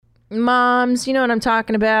Moms, you know what I'm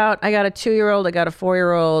talking about. I got a 2-year-old, I got a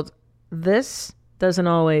 4-year-old. This doesn't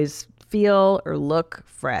always feel or look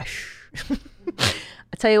fresh.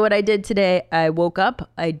 I'll tell you what I did today. I woke up,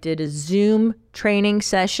 I did a Zoom training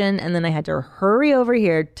session, and then I had to hurry over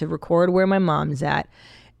here to record where my mom's at.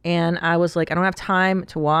 And I was like, I don't have time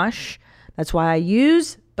to wash. That's why I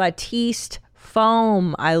use Batiste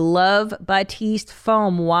foam. I love Batiste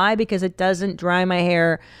foam. Why? Because it doesn't dry my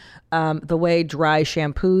hair the way dry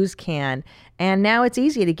shampoos can. And now it's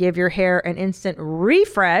easy to give your hair an instant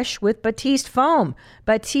refresh with Batiste foam.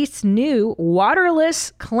 Batiste's new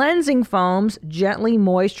waterless cleansing foams gently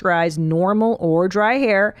moisturize normal or dry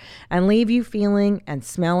hair and leave you feeling and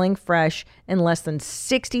smelling fresh in less than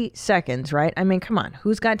 60 seconds, right? I mean, come on,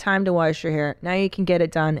 who's got time to wash your hair? Now you can get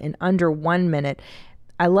it done in under 1 minute.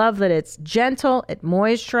 I love that it's gentle, it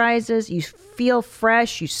moisturizes, you feel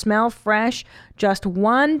fresh, you smell fresh. Just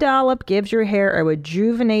one dollop gives your hair a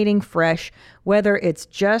rejuvenating fresh, whether it's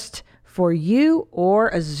just for you or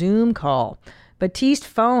a Zoom call. Batiste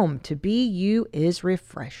foam, to be you is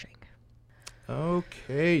refreshing.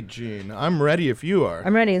 Okay, Gene, I'm ready if you are.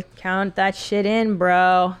 I'm ready. Count that shit in,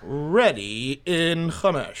 bro. Ready in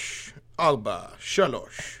 5, 4, 3,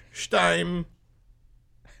 2.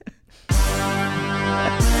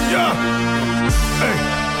 Yeah, hey,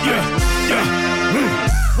 yeah.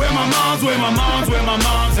 Where my mom's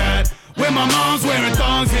at? Where my mom's wearing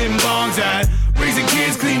thongs, hitting bongs at? Raising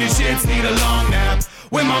kids, cleaning shits, need a long nap.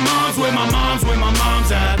 Where my mom's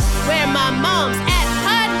at? Where my mom's at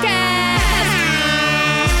podcast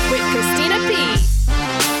with Christina P.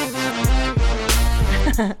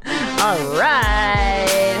 All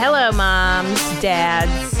right. Hello, moms,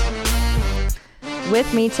 dads.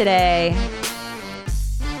 With me today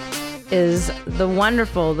is the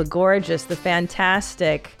wonderful, the gorgeous, the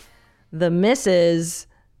fantastic, the Mrs.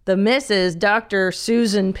 Dr.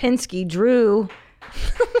 Susan Pinsky Drew.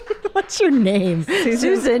 What's your name?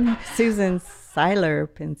 Susan Seiler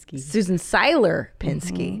Pinsky. Susan Seiler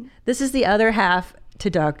Pinsky. Mm-hmm. This is the other half to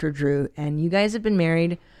Dr. Drew, and you guys have been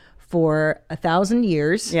married for 1,000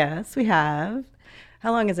 years. Yes, we have.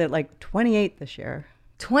 How long is it? Like 28 this year.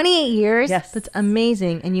 28 years? Yes. That's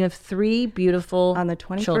amazing. And you have 3 beautiful on the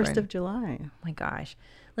 21st children. of July. Oh my gosh.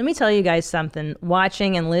 Let me tell you guys something.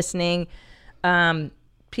 Watching and listening,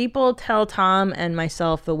 people tell Tom and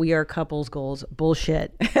myself that we are couples goals.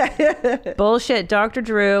 Bullshit. Bullshit. Dr.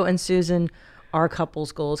 Drew and Susan are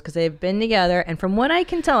couples goals because they've been together. And from what I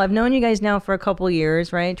can tell, I've known you guys now for a couple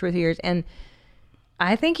years, right? 2 or 3 years. And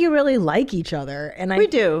I think you really like each other. And we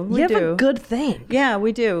do. You have a good thing. Yeah,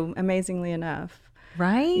 we do. Amazingly enough.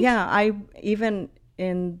 Right? Yeah, I even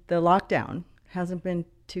in the lockdown hasn't been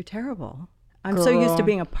too terrible. I'm so used to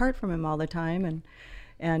being apart from him all the time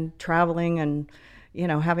and traveling and, you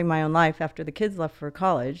know, having my own life after the kids left for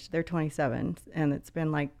college. They're 27 and it's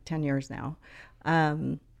been like 10 years now.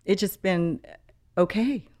 It's just been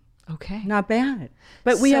okay. Okay. Not bad.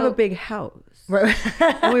 But we have a big house.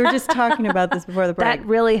 And we were just talking about this before the break. That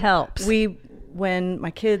really helps. When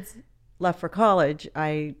my kids left for college,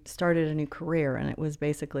 I started a new career, and it was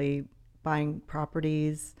basically buying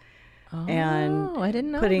properties and I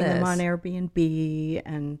didn't know putting them this. on Airbnb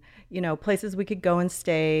and, you know, places we could go and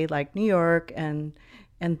stay, like New York. And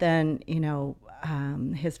then, you know,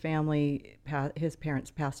 his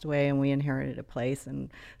parents passed away and we inherited a place.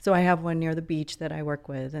 And so I have one near the beach that I work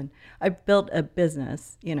with. And I built a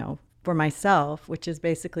business, you know, for myself, which is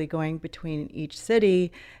basically going between each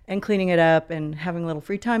city and cleaning it up and having a little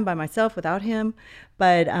free time by myself without him,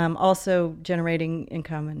 but also generating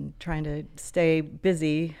income and trying to stay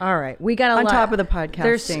busy. All right, we got on top of the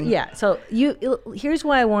podcasting. So here's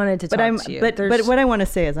why I wanted to talk to you. But what I want to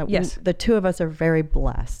say is that yes. the two of us are very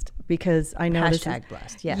blessed because I know Hashtag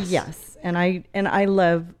blessed. Yes, and I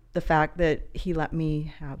love the fact that he let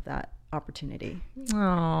me have that opportunity.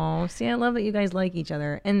 Oh, see, I love that you guys like each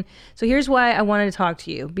other. And so here's why I wanted to talk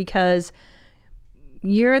to you, because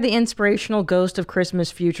you're the inspirational ghost of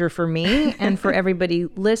Christmas future for me and for everybody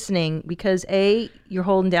listening, because you're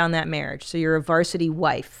holding down that marriage. So you're a varsity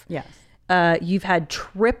wife. Yes. You've had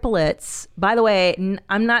triplets. By the way,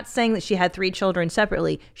 I'm not saying that she had 3 children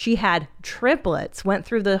separately. She had triplets, went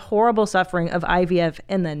through the horrible suffering of IVF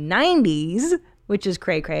in the 90s, which is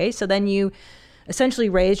cray-cray. So then you essentially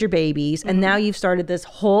raised your babies, and now you've started this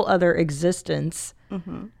whole other existence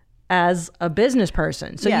as a business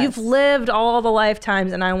person. So you've lived all the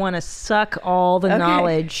lifetimes, and I want to suck all the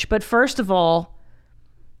knowledge. But first of all,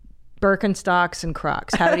 Birkenstocks and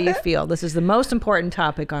Crocs. How do you feel? This is the most important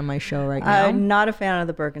topic on my show right now. I'm not a fan of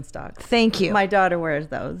the Birkenstocks. Thank you. My daughter wears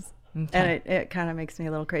those. And it kind of makes me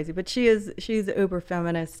a little crazy. But she's an uber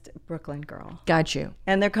feminist Brooklyn girl. Got you.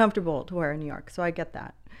 And they're comfortable to wear in New York, so I get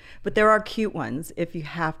that. But there are cute ones if you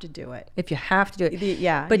have to do it. If you have to do it.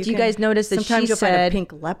 Yeah. But you guys notice that sometimes you'll find a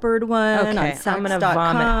pink leopard one on Saks.com. I'm going to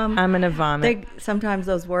vomit. I'm going to vomit. Sometimes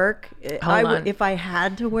those work. Hold on. If I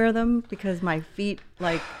had to wear them because my feet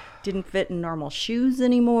didn't fit in normal shoes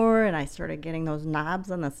anymore and I started getting those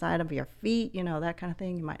knobs on the side of your feet, that kind of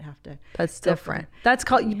thing, you might have to. That's different. That's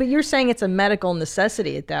called, but you're saying it's a medical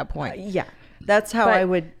necessity at that point. Yeah. That's how I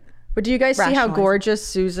would. But do you guys see how rationalize gorgeous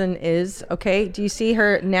Susan is? Okay. Do you see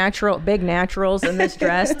her big naturals in this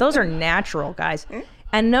dress? Those are natural, guys.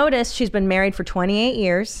 And notice she's been married for 28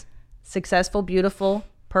 years. Successful, beautiful,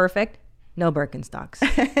 perfect. No Birkenstocks.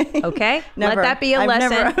 Okay? Never. Let that be a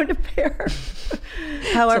lesson. I've never owned a pair.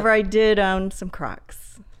 However, I did own some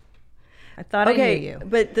Crocs. I thought I knew you.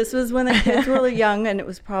 But this was when the kids were really young, and it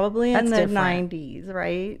was probably in the different. 90s,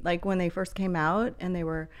 right? Like when they first came out, and they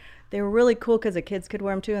were really cool because the kids could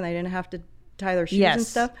wear them too, and they didn't have to tie their shoes and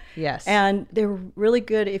stuff. Yes. And they were really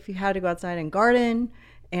good if you had to go outside and garden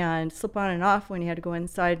and slip on and off when you had to go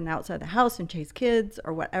inside and outside the house and chase kids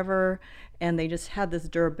or whatever. And they just had this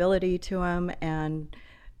durability to them.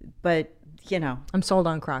 But I'm sold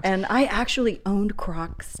on Crocs. And I actually owned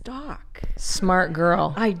Croc stock. Smart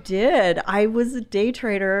girl. I did. I was a day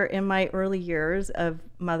trader in my early years of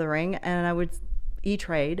mothering, and I would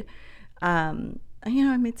e-trade. I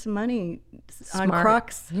made some money on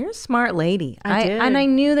Crocs. You're a smart lady. I did. And I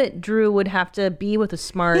knew that Drew would have to be with a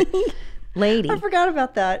smart lady. I forgot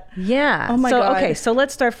about that. Yeah. Oh my God. Okay, so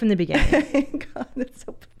let's start from the beginning. God, that's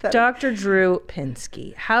so pathetic. Dr. Drew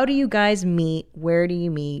Pinsky. How do you guys meet? Where do you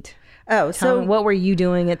meet? Oh, Tell me, what were you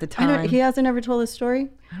doing at the time? He hasn't ever told this story?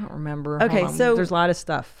 I don't remember. Okay, so there's a lot of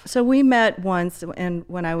stuff. So we met once, and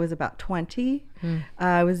when I was about 20,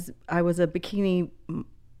 I was a bikini.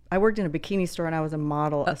 I worked in a bikini store, and I was a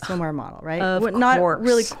model, a swimwear model, right? Not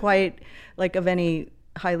really quite like of any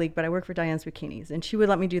high league, but I worked for Diane's Bikinis, and she would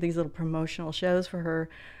let me do these little promotional shows for her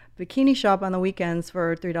bikini shop on the weekends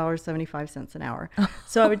for $3.75 an hour.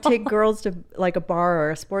 So I would take girls to like a bar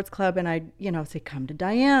or a sports club, and I'd say, come to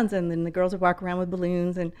Diane's, and then the girls would walk around with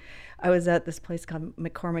balloons. And I was at this place called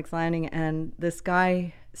McCormick's Landing, and this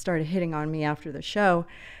guy started hitting on me after the show,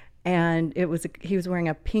 and he was wearing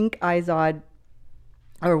a pink Izod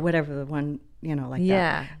or whatever the one, like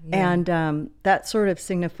that. And that sort of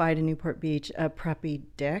signified in Newport Beach a preppy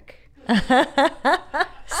dick.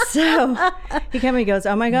 So he came and he goes,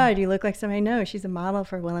 oh my God, you look like somebody I know. She's a model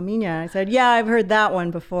for Wilhelmina. And I said, yeah, I've heard that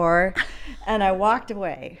one before. And I walked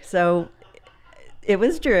away. So it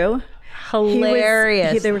was Drew.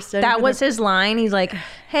 Hilarious. They were that was his line. He's like,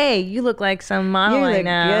 hey, you look like some model I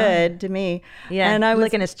know. Good to me. Yeah, and I was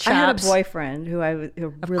licking his chops. I had a boyfriend who a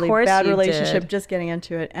really bad relationship, just getting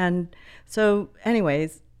into it. And so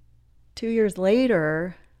anyways, 2 years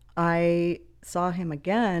later, I saw him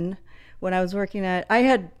again when I was working I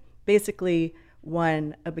had basically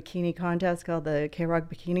won a bikini contest called the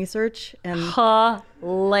K-Rock Bikini Search, and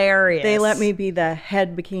hilarious. They let me be the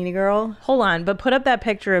head bikini girl. Hold on, but put up that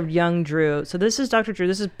picture of young Drew. So this is Dr. Drew.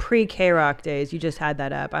 This is pre K-Rock days. You just had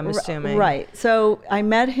that up, I'm assuming. Right. So I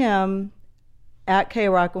met him at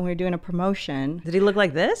K-Rock when we were doing a promotion. Did he look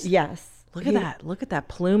like this? Yes. Look at that. Look at that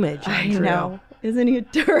plumage. I know. Isn't he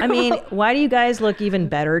adorable? I mean, why do you guys look even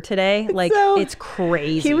better today? Like, it's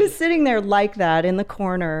crazy. He was sitting there like that in the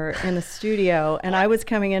corner in the studio, and I was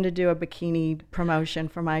coming in to do a bikini promotion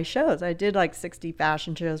for my shows. I did like 60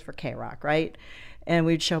 fashion shows for K-Rock, right? And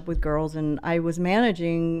we'd show up with girls, and I was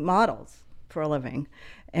managing models for a living.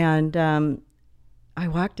 And I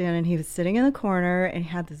walked in, and he was sitting in the corner, and he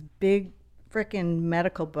had this big freaking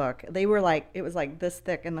medical book. It was like this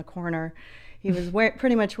thick in the corner. He was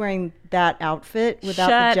pretty much wearing that outfit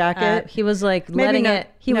without the jacket. Up. He was like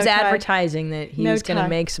he was advertising that he was going to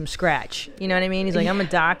make some scratch. You know what I mean? He's like, I'm a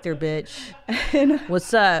doctor, bitch.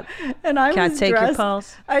 What's up? And I Can was I take dressed, your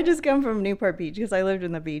pulse? I just come from Newport Beach because I lived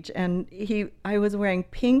in the beach. And I was wearing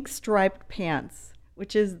pink striped pants,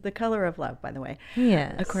 which is the color of love, by the way.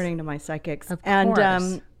 Yes. According to my psychics. Of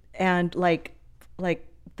course. And like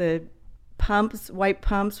the white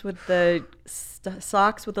pumps with the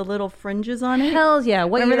socks with the little fringes on it. Hell yeah.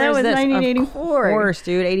 What Remember year that is was this? 1984. Of course,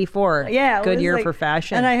 dude. 84. Yeah. Good year for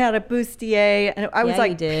fashion. And I had a bustier, and I was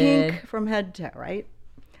like pink pink from head to toe, right?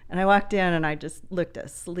 And I walked in, and I just looked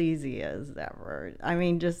as sleazy as ever. I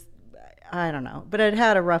mean, just, I don't know. But I'd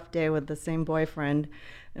had a rough day with the same boyfriend,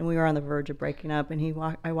 and we were on the verge of breaking up, and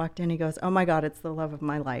I walked in, he goes, oh my God, it's the love of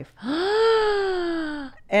my life.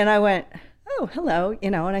 And I went, oh, hello,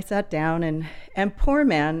 and I sat down, and Poor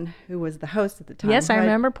Man, who was the host at the time. Yes, I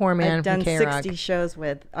remember Poor Man I've from done K-Rock. 60 shows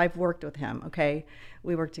with. I've worked with him. Okay,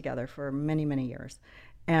 we worked together for many, many years,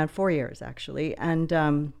 and 4 years actually. And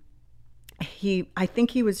I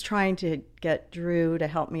think he was trying to get Drew to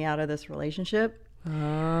help me out of this relationship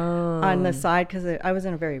on the side, because I was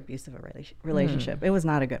in a very abusive relationship. It was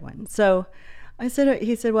not a good one. So he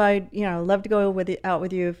said, well, I'd love to go out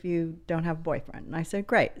with you if you don't have a boyfriend. And I said,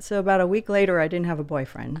 great. So about a week later, I didn't have a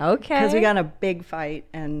boyfriend. Okay. Because we got in a big fight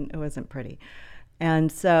and it wasn't pretty.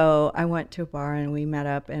 And so I went to a bar and we met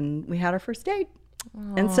up and we had our first date.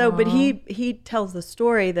 Aww. And so, but he tells the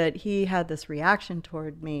story that he had this reaction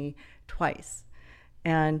toward me twice.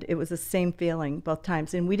 And it was the same feeling both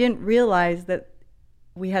times. And we didn't realize that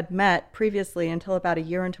we had met previously until about a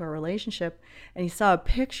year into our relationship, and he saw a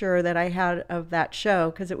picture that I had of that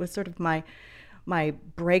show, because it was sort of my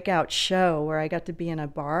breakout show where I got to be in a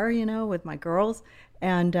bar, with my girls.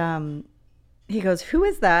 And he goes, who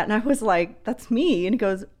is that? And I was like, that's me. And he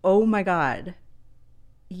goes, oh my God,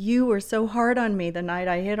 you were so hard on me the night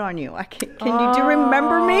I hit on you. Do you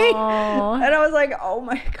remember me? And I was like, oh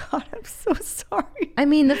my God, I'm so sorry. I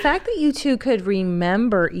mean, the fact that you two could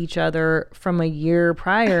remember each other from a year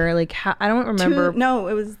prior, like, I don't remember. No,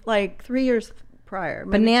 it was like 3 years prior.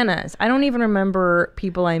 Bananas. I don't even remember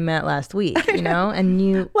people I met last week, and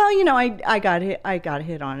you. Well, I got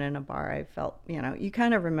hit on in a bar. I felt, you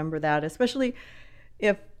kind of remember that, especially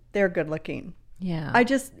if they're good looking. Yeah.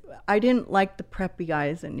 I didn't like the preppy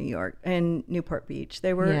guys in New York and Newport Beach.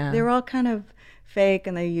 They were all kind of fake,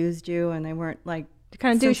 and they used you, and they weren't like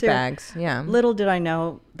kind of douchebags. Yeah. Little did I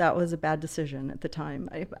know that was a bad decision at the time.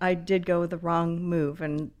 I did go with the wrong move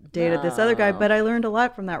and dated this other guy, but I learned a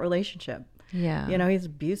lot from that relationship. Yeah. He's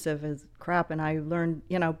abusive as crap, and I learned,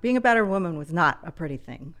 being a better woman was not a pretty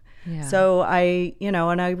thing. Yeah. So I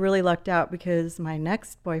really lucked out, because my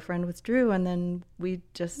next boyfriend was Drew, and then we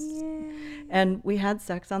just, and we had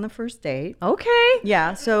sex on the first date. Okay.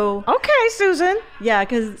 Yeah. So. Okay, Susan. Yeah,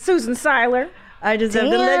 because Susan Seiler. I just have to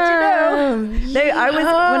let you know.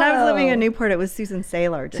 When I was living in Newport, it was Susan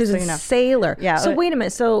Saylor. Susan so you know. Saylor. Yeah. So wait a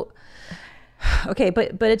minute. So. Okay,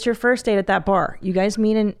 but it's your first date at that bar. You guys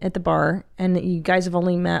meet at the bar, and you guys have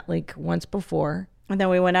only met like once before. And then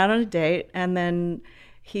we went out on a date, and then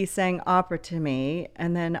he sang opera to me,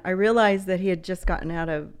 and then I realized that he had just gotten out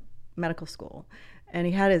of medical school, and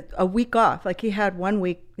he had a week off. Like, he had 1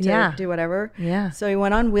 week to do whatever. Yeah. So he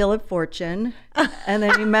went on Wheel of Fortune, and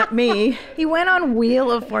then he met me. He went on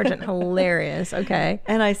Wheel of Fortune. Hilarious. Okay.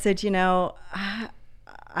 And I said,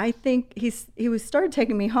 I think he started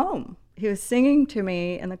taking me home. He was singing to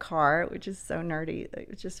me in the car, which is so nerdy. It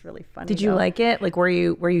was just really funny. Did you like it? Like, were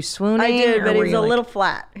you swooning? I did, but he was a little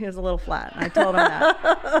flat. He was a little flat. And I told him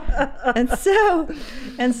that.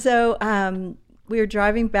 and so we were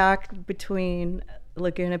driving back between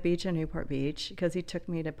Laguna Beach and Newport Beach, because he took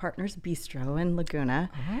me to Partners Bistro in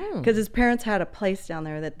Laguna, because his parents had a place down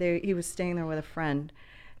there that he was staying there with a friend.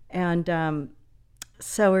 And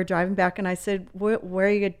so we're driving back, and I said, where are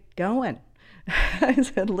you going? I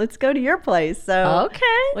said, let's go to your place. So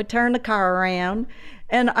we turned the car around,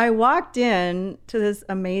 and I walked in to this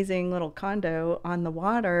amazing little condo on the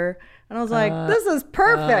water, and I was like, this is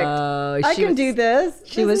perfect. I can do this.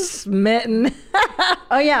 She was smitten.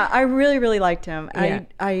 Oh yeah, I really, really liked him. Yeah.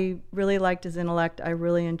 I really liked his intellect. I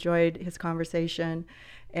really enjoyed his conversation,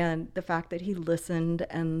 and the fact that he listened,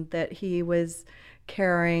 and that he was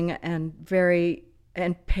caring and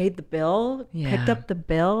paid the bill, picked up the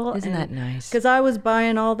bill. Isn't that nice? Because I was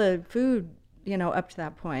buying all the food, up to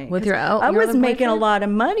that point. I was making a lot of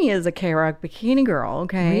money as a K-Rock bikini girl,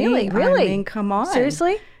 okay? Really? I mean, come on.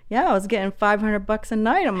 Seriously? Yeah, I was getting $500 a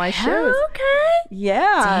night on my shows. Okay.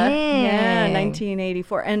 Yeah. Dang. Yeah,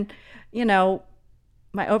 1984. And,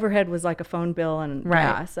 my overhead was like a phone bill and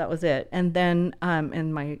gas. That was it. And then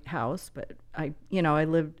in my house, but I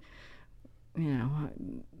lived,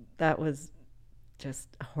 that was just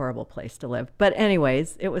a horrible place to live. But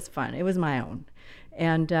anyways, it was fun. It was my own.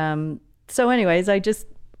 And so anyways, I just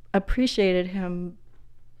appreciated him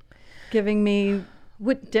giving me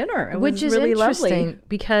dinner. Which is really interesting lovely.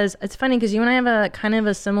 Because it's funny, because you and I have a kind of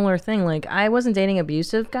a similar thing. Like, I wasn't dating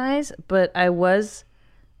abusive guys, but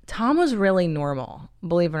Tom was really normal,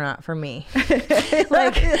 believe it or not, for me.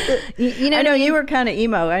 Like, I know you were kind of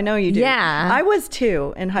emo. I know you did. Yeah. I was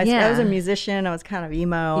too in high school. I was a musician. I was kind of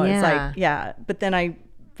emo. Yeah. It's like, but then I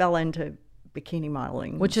fell into bikini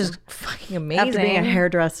modeling. Which is fucking amazing. After being a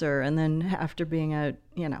hairdresser, and then after being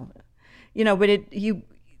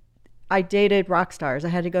I dated rock stars. I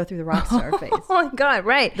had to go through the rock star phase. Oh my God,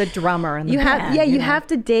 right. The drummer and the band. You have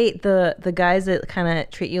to date the guys that kind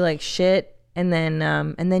of treat you like shit and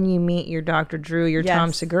then you meet your Dr. Drew, your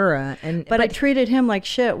Tom Segura, but I treated him like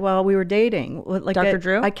shit while we were dating. Like Dr.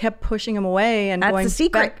 Drew, I kept pushing him away, and that's going the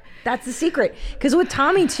secret. back. That's the secret. Because with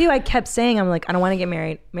Tommy too, I kept saying, I'm like, I don't want to get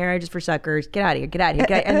married. Marriage is for suckers. Get out of here. Get out of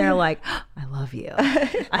here. And they're like, oh, I love you.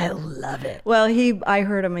 I love it. Well, I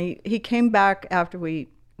heard him. He came back after we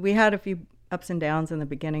had a few ups and downs in the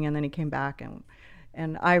beginning, and then he came back,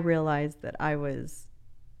 and I realized that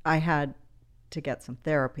I had to get some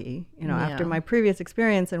therapy, after my previous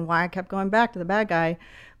experience, and why I kept going back to the bad guy.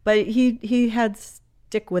 But he had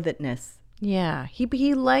stick with itness. Yeah,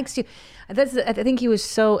 he likes you. I think he was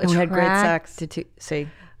so attracted. We had great sex. See,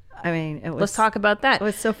 I mean, let's talk about that. It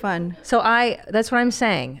was so fun. So that's what I'm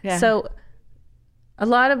saying. Yeah. So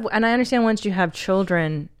and I understand once you have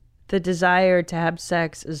children, the desire to have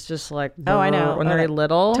sex is just like, I know, when they're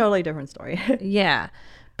little. Totally different story. Yeah,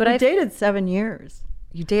 but I dated 7 years.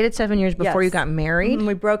 You dated 7 years before you got married? And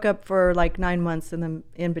we broke up for like 9 months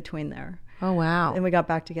in between there. Oh, wow. And we got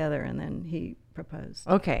back together, and then he proposed.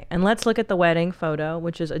 Okay, and let's look at the wedding photo,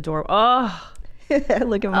 which is adorable. Oh,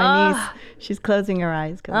 look at my niece. She's closing her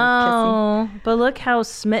eyes. But look how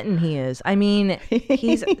smitten he is. I mean,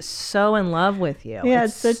 he's so in love with you. Yeah,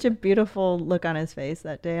 it's such a beautiful look on his face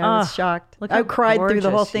that day. I was shocked. I cried through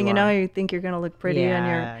the whole thing. You think you're going to look pretty on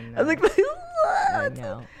your... I was like, what? I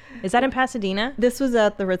know. Is that in Pasadena? This was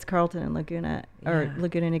at the Ritz-Carlton in Laguna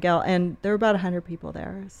Niguel, and there were about 100 people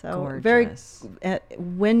there. So gorgeous. Very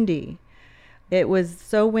windy. It was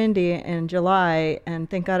so windy in July, and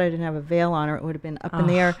thank God I didn't have a veil on, or it would have been up in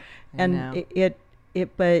the air. And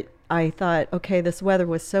but I thought, okay, this weather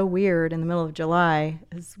was so weird in the middle of July.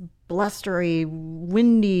 It's blustery,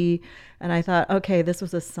 windy, and I thought, okay, this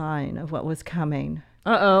was a sign of what was coming.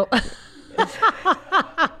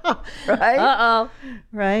 Right?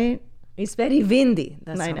 Right? It's very windy.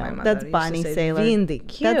 That's I know. That's Bonnie Sailor. Windy.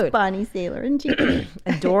 Cute. That's Bonnie Sailor. And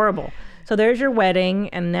adorable. So there's your wedding,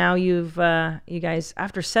 and now you've you guys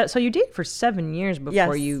so you dated for 7 years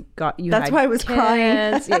before you got That's had why I was kids.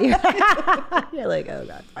 crying. You're like, oh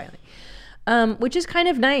God, finally. Which is kind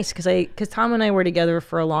of nice because Tom and I were together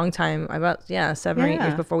for a long time, about 7 or 8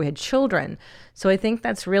 years before we had children. So I think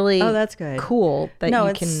that's really that's good. Cool that you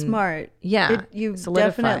it's can smart. Yeah, you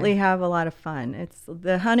definitely have a lot of fun. It's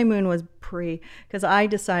the honeymoon was because I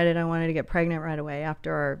decided I wanted to get pregnant right away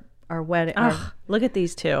after our wedding. Look at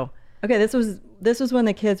these two. Okay, this was when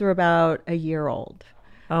the kids were about a year old.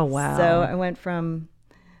 Oh wow! So I went from.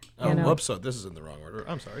 Whoops! So this is in the wrong order.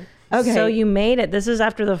 I'm sorry. Okay. So you made it. This is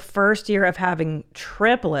after the first year of having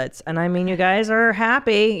triplets, and I mean, you guys are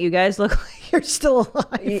happy. You guys look like you're still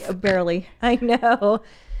alive. Barely. I know.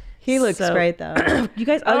 He looks great though. You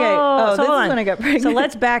guys. Okay. So this is when I got pregnant. So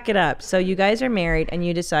let's back it up. So you guys are married, and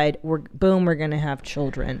you decide we're gonna have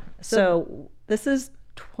children. So this is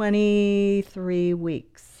 23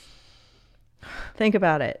 weeks. Think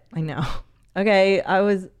about it. I know. Okay, I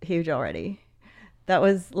was huge already. That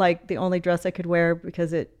was like the only dress I could wear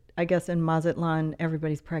because I guess in Mazatlan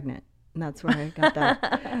everybody's pregnant, and that's where I got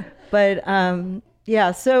that. But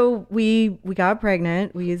so we got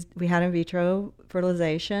pregnant. We had in vitro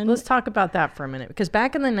fertilization. Let's talk about that for a minute, because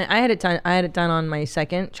back in the I had it done on my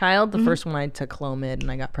second child. The first one I took Clomid,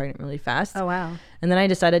 and I got pregnant really fast. Oh wow! And then I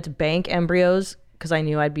decided to bank embryos because I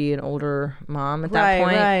knew I'd be an older mom at that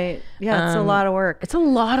point. Right. Yeah, it's a lot of work. It's a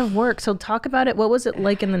lot of work. So talk about it. What was it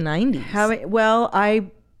like in the 90s?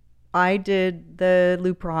 I did the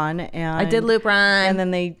Lupron, and I did Lupron, and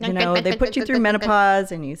then they put you through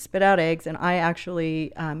menopause and you spit out eggs, and I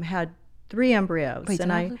actually had 3 embryos. Wait,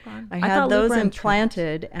 and I had those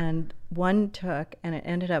implanted, and one took, and it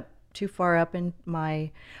ended up too far up in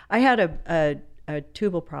my. I had a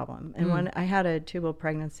tubal problem, and when I had a tubal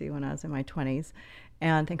pregnancy when I was in my 20s,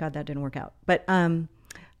 and thank God that didn't work out. But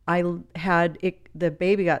I had the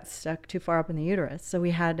baby got stuck too far up in the uterus, so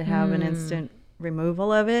we had to have an instant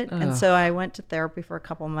removal of it. And so I went to therapy for a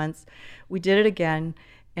couple months. We did it again,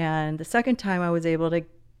 and the second time I was able to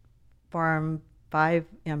farm 5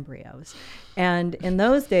 embryos. And in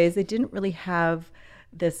those days, they didn't really have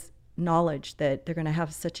this knowledge that they're going to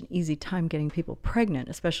have such an easy time getting people pregnant,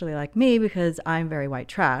 especially like me, because I'm very white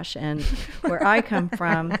trash. And where I come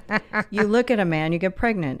from, you look at a man, you get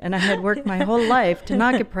pregnant. And I had worked my whole life to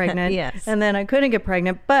not get pregnant. Yes. And then I couldn't get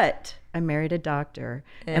pregnant, but I married a doctor,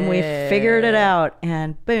 and we figured it out,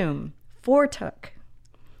 and boom, 4 took.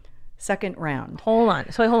 Second round. Hold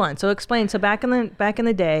on. So explain. So back in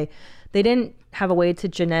the day, they didn't have a way to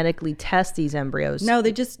genetically test these embryos. No,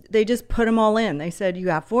 they just put them all in. They said, you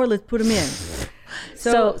have 4, let's put them in.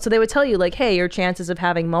 So they would tell you like, hey, your chances of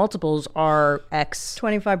having multiples are X,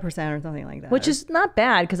 25% or something like that. which is not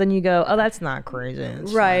bad because then you go, oh, that's not crazy.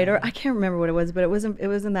 It's right. fine. Or I can't remember what it was, but it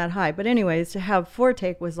wasn't that high. But anyways, to have 4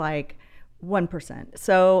 take was like 1%.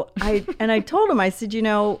 So I told him, I said,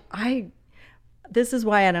 this is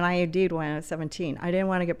why I had an IUD when I was 17. I didn't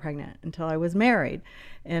want to get pregnant until I was married.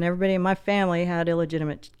 And everybody in my family had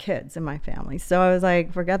illegitimate kids in my family. So I was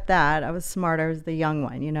like, forget that. I was smart. I was the young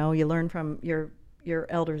one. You learn from your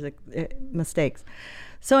elders' mistakes.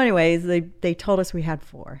 So anyways, they told us we had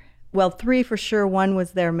 4. Well, 3 for sure. 1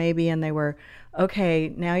 was there maybe. And they were,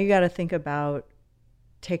 okay, now you got to think about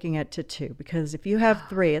taking it to 2. Because if you have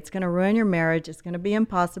 3, it's going to ruin your marriage. It's going to be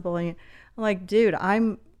impossible. And I'm like, dude,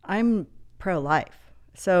 I'm pro-life.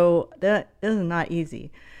 So that is not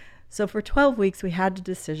easy. So for 12 weeks, we had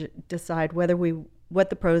to decide what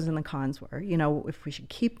the pros and the cons were. If we should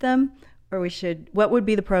keep them or what would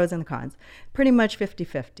be the pros and the cons. Pretty much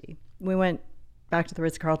 50-50. We went back to the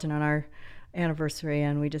Ritz-Carlton on our anniversary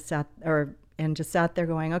and we just sat there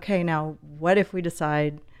going, okay, now what if we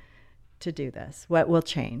decide to do this? What will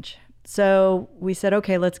change? So we said,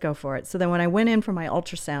 okay, let's go for it. So then when I went in for my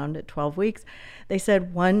ultrasound at 12 weeks, they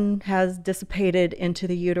said 1 has dissipated into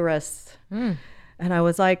the uterus. And I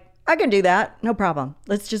was like, I can do that. No problem.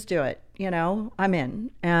 Let's just do it. I'm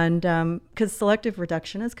in. And because selective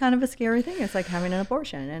reduction is kind of a scary thing. It's like having an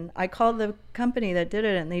abortion. And I called the company that did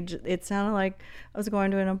it, and it sounded like I was going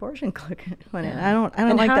to an abortion clinic. I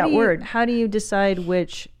don't like that word. How do you decide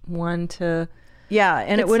which one to? Yeah,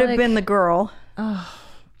 and it would have been the girl. Oh.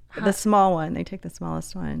 The small one. They take the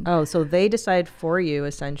smallest one. Oh, so they decide for you,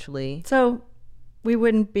 essentially. So we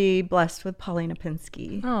wouldn't be blessed with Paulina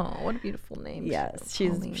Pinsky. Oh, what a beautiful name. Yes,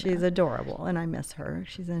 she's adorable, and I miss her.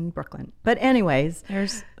 She's in Brooklyn. But anyways,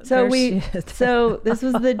 so this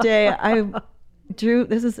was the day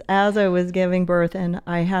this is as I was giving birth, and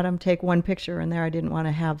I had him take one picture in there. I didn't want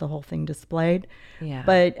to have the whole thing displayed. Yeah.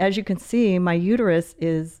 But as you can see, my uterus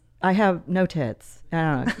I have no tits. I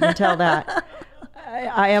don't know. You can tell that.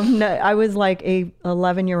 I was like a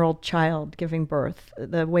 11-year-old child giving birth.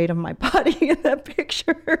 The weight of my body in that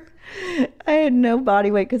picture, I had no body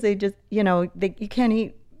weight because they just, you can't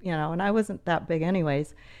eat, and I wasn't that big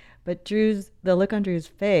anyways. But the look on Drew's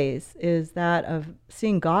face is that of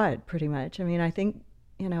seeing God, pretty much. I mean, I think,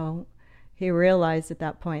 he realized at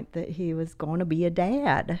that point that he was going to be a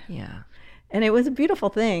dad. Yeah. And it was a beautiful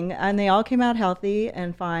thing, and they all came out healthy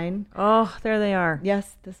and fine. Oh, there they are.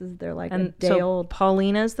 Yes, they're like a day old.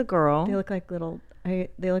 Paulina's the girl. They look like they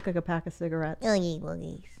look like a pack of cigarettes.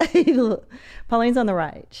 Oogie. Pauline's on the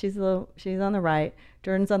right. She's on the right.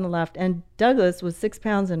 Jordan's on the left, and Douglas was 6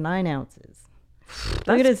 pounds and 9 ounces.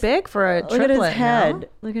 That's big for a triplet. Look at his head. No?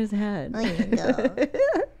 Look at his head.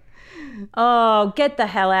 Oh, get the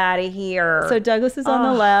hell out of here. So Douglas is on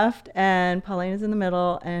the left, and Pauline is in the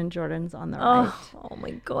middle, and Jordan's on the right. Oh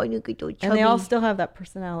my God, you could do chubby. And they all still have that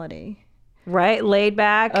personality. Right? Laid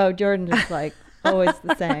back. Oh, Jordan is like always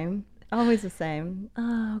the same. Always the same.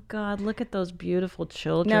 Oh God, look at those beautiful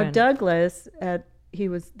children. Now Douglas,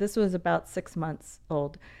 this was about 6 months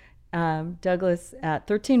old. Douglas at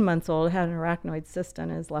 13 months old had an arachnoid cyst on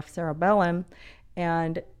his left cerebellum,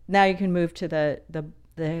 and now you can move to the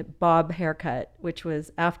bob haircut, which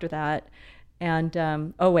was after that. And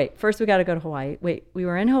first we got to go to Hawaii. We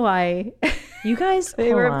were in Hawaii. You guys,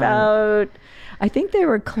 they were about, I think they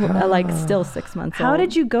were still 6 months old. How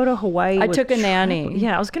did you go to Hawaii? I took a nanny.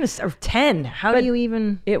 Yeah, I was gonna say 10. How do you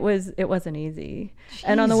even? It wasn't easy. Jesus.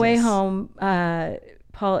 And on the way home,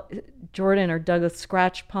 Jordan or Douglas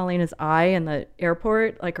scratched Paulina's eye in the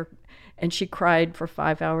airport, and she cried for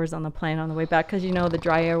 5 hours on the plane on the way back because the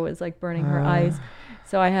dry air was like burning her eyes.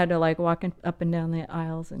 So I had to walk up and down the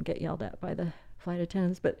aisles and get yelled at by the flight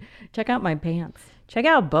attendants. But check out my pants. Check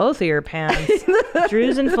out both of your pants.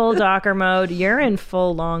 Drew's in full Docker mode. You're in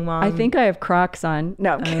full long mom. I think I have Crocs on.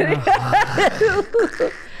 No, I'm kidding.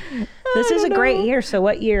 This is a great year. So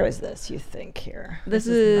what year is this, you think, here? This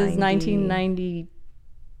is 1992.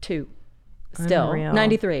 Still. Unreal.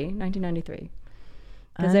 1993.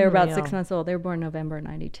 Because they were about 6 months old. They were born November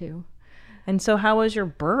 92. And so how was your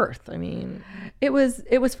birth? I mean, it was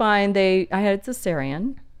fine. I had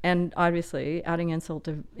cesarean, and obviously adding insult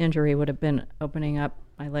to injury would have been opening up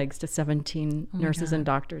my legs to 17 nurses and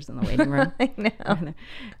doctors in the waiting room. I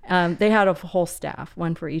know. They had a whole staff,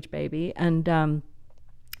 one for each baby. And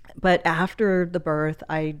but after the birth,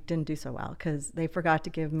 I didn't do so well because they forgot to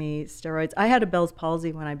give me steroids. I had a Bell's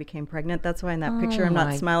palsy when I became pregnant. That's why in that picture I'm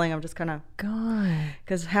not smiling. I'm just kind of, God,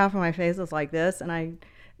 because half of my face was like this, and I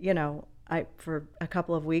for a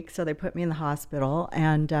couple of weeks, so they put me in the hospital.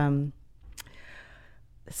 And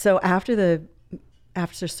so after the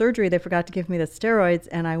after surgery, they forgot to give me the steroids,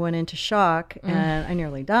 and I went into shock, and I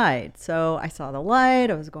nearly died. So I saw the light.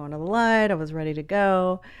 I was going to the light. I was ready to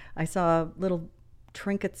go. I saw little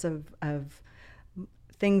trinkets of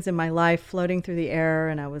things in my life floating through the air,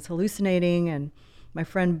 and I was hallucinating. And my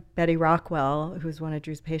friend Betty Rockwell, who's one of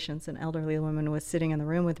Drew's patients, an elderly woman, was sitting in the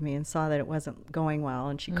room with me and saw that it wasn't going well.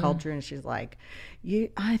 And she called Drew, and she's like,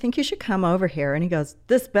 I think you should come over here. And he goes,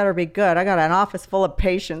 this better be good. I got an office full of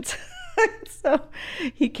patients. So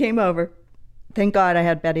he came over. Thank God I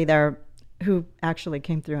had Betty there, who actually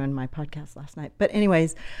came through on my podcast last night. But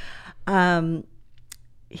anyways,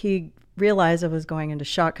 he realized I was going into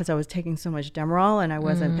shock because I was taking so much Demerol and I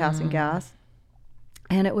wasn't passing gas.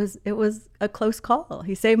 And it was a close call.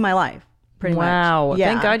 He saved my life, pretty much. Wow. Yeah.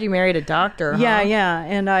 Thank God you married a doctor. Yeah, huh? yeah.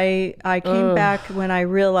 And I came back when I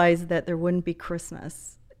realized that there wouldn't be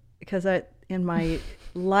Christmas, because in my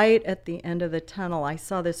light at the end of the tunnel, I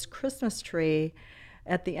saw this Christmas tree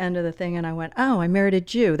at the end of the thing, and I went, oh, I married a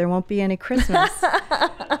Jew. There won't be any Christmas.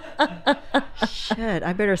 Shit,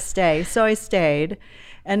 I better stay. So I stayed.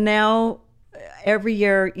 And now every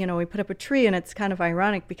year, we put up a tree, and it's kind of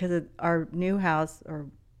ironic because our new house,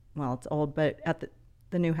 it's old, but at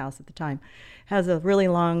the new house at the time, has a really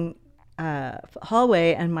long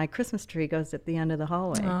hallway, and my Christmas tree goes at the end of the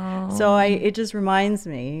hallway. Oh. So it just reminds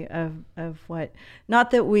me of what,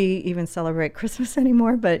 not that we even celebrate Christmas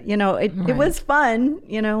anymore, but it was fun,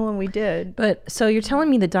 when we did. But so you're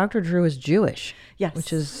telling me that Dr. Drew is Jewish? Yes.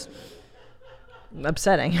 Which is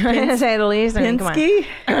upsetting, to say the least. I mean, come on. Pinsky?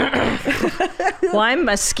 Well, I'm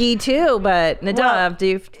a ski too, but Nadav, do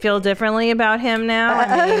you feel differently about him now?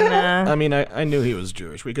 I mean, I knew he was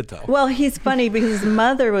Jewish. We could tell. Well, he's funny because his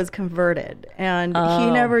mother was converted, and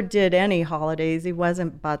he never did any holidays. He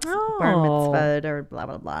wasn't bar mitzvah or blah,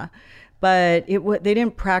 blah, blah. But they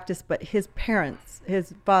didn't practice, but his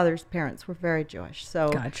father's parents were very Jewish. So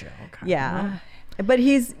Gotcha. Okay. Yeah. But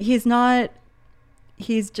he's just not,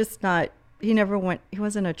 he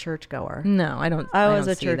wasn't a churchgoer. No, I don't. I was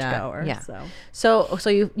don't a see that. churchgoer. Yeah. So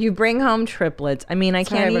you bring home triplets. I mean, I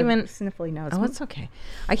Sorry, can't I have a even. sniffly nose. Oh, it's okay.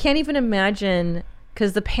 I can't even imagine,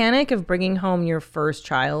 because the panic of bringing home your first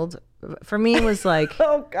child for me was like,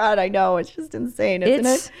 Oh God, I know, it's just insane, isn't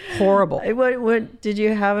it's it? horrible. What did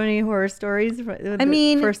you have any horror stories? I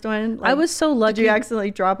mean, first one. I was so lucky. Did you accidentally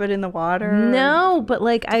drop it in the water? No, but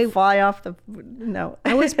like I fly off the. No.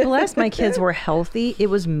 I was blessed. My kids were healthy. It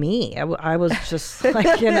was me. I was just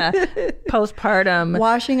like in a postpartum.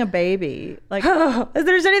 Washing a baby, like If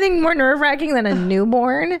there's anything more nerve-wracking than a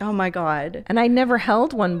newborn. oh my God. And I never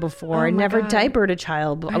held one before. I my never God. diapered a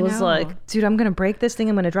child. I was know. like, dude, I'm going to break this thing.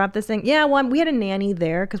 I'm going to drop this thing. Yeah, well, we had a nanny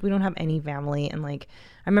there because we don't have any family. And like,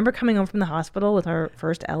 I remember coming home from the hospital with our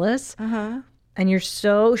first Ellis. And you're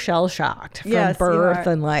so shell-shocked from Yes, you birth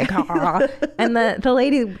are. and like, and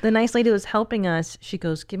the nice lady who was helping us, she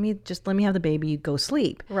goes, let me have the baby, you go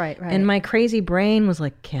sleep. Right. And my crazy brain was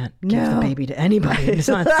like, can't give the No. baby to anybody. It's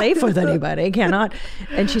not safe with anybody. Cannot.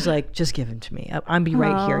 And she's like, just give him to me. I'll be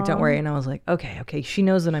right here. Don't worry. And I was like, okay. She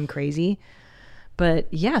knows that I'm crazy. But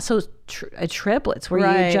yeah, so triplets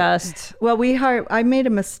where you just... Well, I made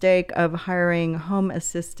a mistake of hiring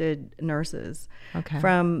home-assisted nurses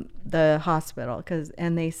from the hospital,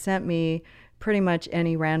 and they sent me pretty much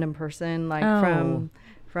any random person, like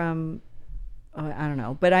from I don't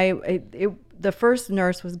know. But the first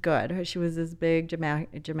nurse was good. She was this big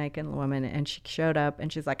Jamaican woman, and she showed up,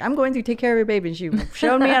 and she's like, I'm going to take care of your baby. And she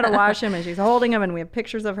showed me how to wash him, and she's holding him, and we have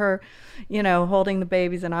pictures of her, holding the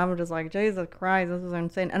babies. And I'm just like, Jesus Christ, this is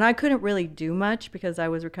insane. And I couldn't really do much because I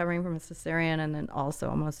was recovering from a cesarean and then also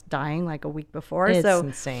almost dying like a week before. It's so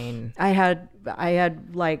insane. I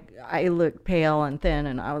looked pale and thin,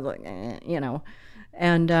 and I was like,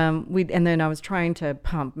 And then I was trying to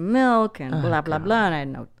pump milk and blah blah blah, and I had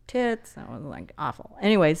no tits. That was like awful.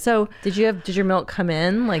 Anyway, so did your milk come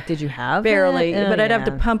in? Like, did you have barely? it? But I'd have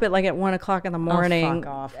to pump it like at 1 o'clock in the morning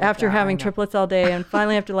fuck off with after that. having triplets all day, and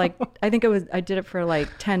finally after I think I did it for like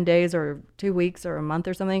 10 days or 2 weeks or a month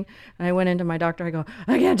or something. And I went into my doctor. I go,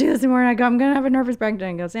 I can't do this anymore. I go, I'm gonna have a nervous breakdown.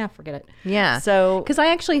 And he goes, yeah, forget it. Yeah. So because I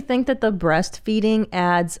actually think that the breastfeeding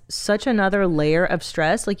adds such another layer of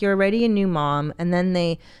stress. Like, you're already a new mom, and then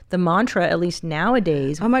the mantra, at least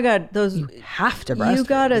nowadays, oh my God, those have to breastfeed. you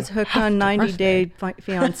got us hooked on 90 Day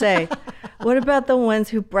Fiance. What about the ones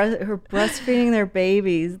who are breastfeeding their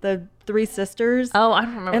babies? The 3 sisters. Oh, I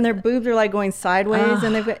don't remember. And their boobs are like going sideways,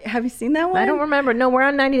 and have you seen that one? I don't remember. No, we're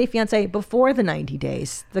on 90 Day Fiance before the 90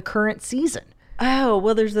 days, the current season. Oh,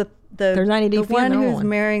 well, there's the 90 Day the one Fiancé who's one.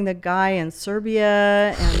 marrying the guy in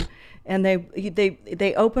Serbia, and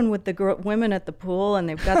they open with the women at the pool, and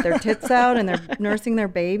they've got their tits out, and they're nursing their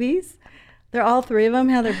babies. They're all three of them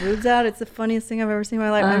have their boobs out. It's the funniest thing I've ever seen in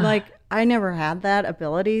my life. I'm like, I never had that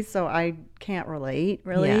ability, so I can't relate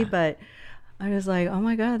really. Yeah. But I was like, oh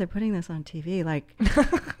my God, they're putting this on TV. Like,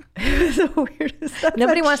 it was the weirdest stuff.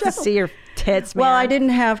 Nobody wants to see your tits, man. Well, I didn't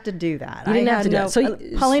have to do that. You didn't I have to do had that. So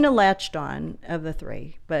Paulina latched on of the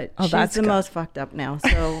three, but she's that's the good. most fucked up now.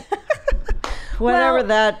 So whatever Well,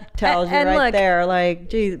 that tells you and right look, there, like,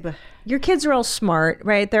 geez. your kids are all smart,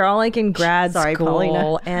 right? They're all like in grad Sorry, school,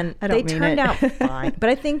 Paulina. and I they don't mean turned it. out fine. But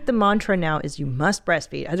I think the mantra now is you must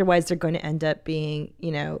breastfeed, otherwise they're going to end up being,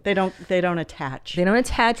 They don't attach. they don't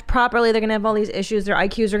attach properly. They're going to have all these issues. Their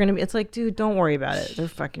IQs are going to be. It's like, dude, don't worry about it. They're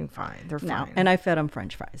fucking fine. They're No, fine. and I fed them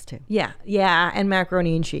French fries too. Yeah, and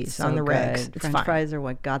macaroni and cheese on the rigs. It's French fine. fries are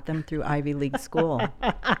what got them through Ivy League school.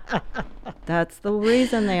 That's the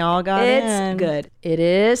reason they all got in. It's good. It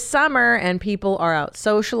is summer and people are out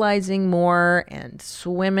socializing more and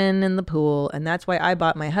swimming in the pool. And that's why I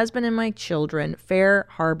bought my husband and my children Fair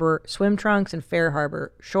Harbor swim trunks and Fair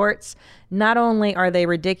Harbor shorts. Not only are they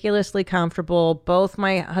ridiculously comfortable, both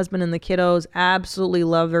my husband and the kiddos absolutely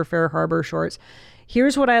love their Fair Harbor shorts.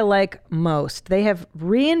 Here's what I like most. They have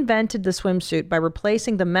reinvented the swimsuit by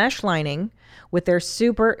replacing the mesh lining with their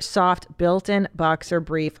super soft built-in boxer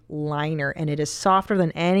brief liner. And it is softer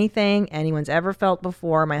than anything anyone's ever felt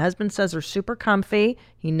before. My husband says they're super comfy.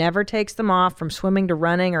 He never takes them off from swimming to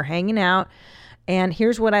running or hanging out. And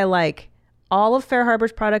here's what I like. All of Fair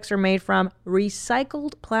Harbor's products are made from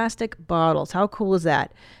recycled plastic bottles. How cool is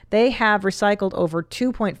that? They have recycled over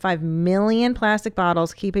 2.5 million plastic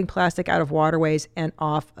bottles, keeping plastic out of waterways and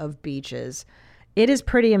off of beaches. It is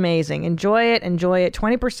pretty amazing. Enjoy it. Enjoy it.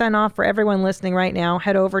 20% off for everyone listening right now.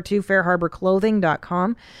 Head over to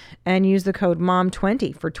fairharborclothing.com and use the code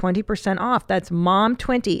MOM20 for 20% off. That's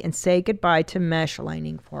MOM20 and say goodbye to mesh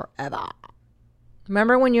lining forever.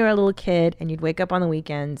 Remember when you were a little kid and you'd wake up on the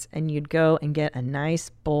weekends and you'd go and get a nice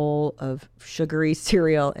bowl of sugary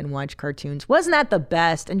cereal and watch cartoons? Wasn't that the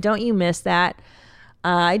best? And don't you miss that?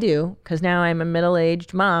 I do, because now I'm a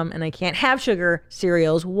middle-aged mom and I can't have sugar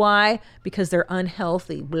cereals. Why? Because they're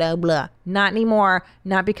unhealthy, blah, blah. Not anymore.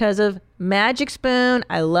 Not because of Magic Spoon.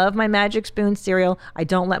 I love my Magic Spoon cereal. I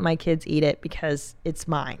don't let my kids eat it because it's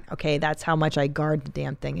mine, okay? That's how much I guard the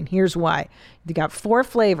damn thing. And here's why. They got 4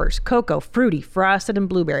 flavors: cocoa, fruity, frosted, and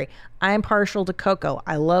blueberry. I am partial to cocoa.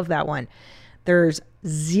 I love that one. There's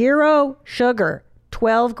 0 sugar,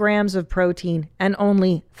 12 grams of protein, and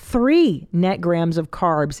only 3 net grams of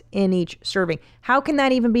carbs in each serving. How can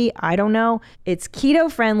that even be? I don't know. It's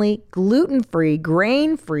keto-friendly, gluten-free,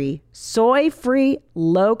 grain-free, soy-free,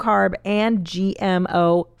 low-carb, and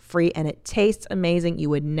GMO-free, and it tastes amazing. You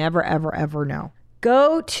would never, ever, ever know.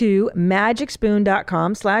 Go to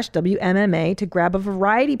magicspoon.com/WMMA to grab a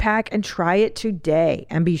variety pack and try it today.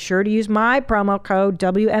 And be sure to use my promo code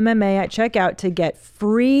WMMA at checkout to get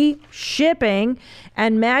free shipping.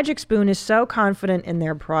 And Magic Spoon is so confident in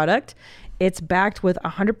their product, it's backed with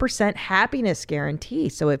 100% happiness guarantee.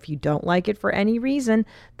 So if you don't like it for any reason,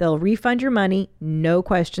 they'll refund your money, no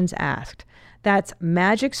questions asked. That's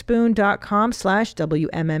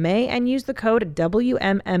magicspoon.com/WMMA and use the code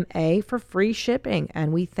WMMA for free shipping.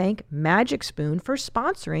 And we thank Magic Spoon for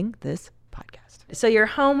sponsoring this podcast. So you're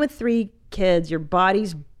home with 3 kids, your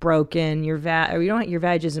body's broken, your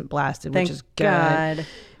vag isn't blasted, Thank which is good. God.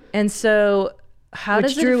 And so how Which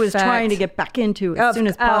does it Drew was affect- trying to get back into as soon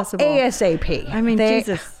as possible. ASAP. I mean,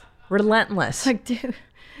 Jesus. Relentless. Like, dude,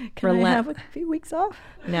 can I have a few weeks off?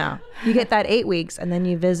 No. You get that 8 weeks and then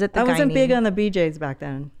you visit the I wasn't gynae. big on the BJs back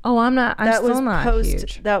then. Oh, I'm not. I'm That was still not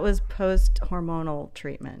huge. That was post hormonal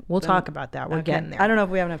treatment. We'll talk about that. We're getting there. I don't know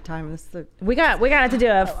if we have enough time. We got to do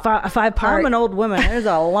a 5-part. I'm an old woman. There's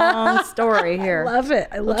a long story here. I love it.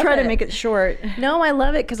 I love We'll try it. to make it short. No, I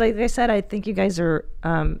love it because, like I said, I think you guys are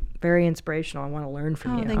very inspirational. I want to learn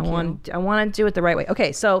from you. Thank you. I want to do it the right way.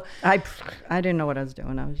 Okay, so I didn't know what I was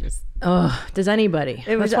doing. I was just. does anybody?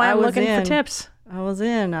 It was. That's why I I'm was looking for in. tips. I was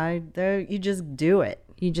in. You just do it.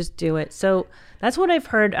 You just do it. So that's what I've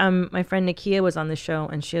heard. My friend Nakia was on the show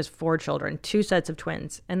and she has 4 children, 2 sets of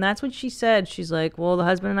twins. And that's what she said. She's like, well, the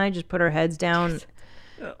husband and I just put our heads down.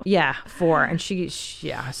 Yeah, 4. And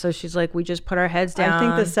so she's like, we just put our heads down. I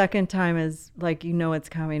think the second time is like, it's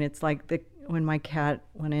coming. It's like when my cat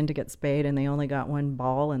went in to get spayed and they only got 1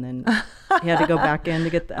 ball and then he had to go back in to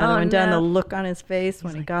get the other one done. no. The look on his face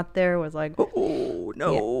when he got there was like, oh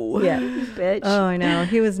no. Yeah, bitch. Oh, I know.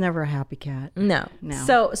 He was never a happy cat. No.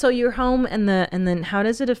 So you're home and then how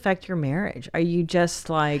does it affect your marriage? Are you just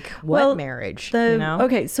like, what marriage?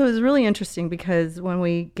 Okay, so it was really interesting because when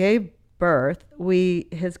we gave birth,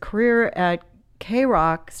 his career at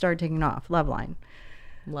K-Rock started taking off, Loveline.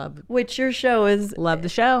 Love Which your show is the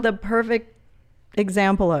show. the perfect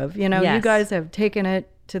example of. You know, Yes. you guys have taken it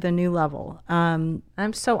to the new level. I'm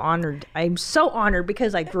so honored. I'm so honored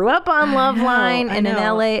because I grew up on Love know, Line, I and in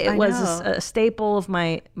know, LA, it I was know. a staple of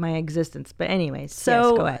my existence. But anyways, So,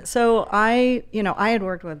 yes, go ahead. so I had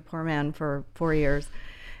worked with a poor man for 4 years.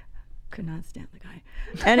 Could not stand the guy.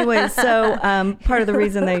 Anyway, so part of the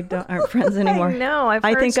reason they aren't friends anymore. I know. I've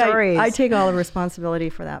heard stories. I take all the responsibility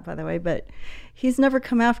for that, by the way. But he's never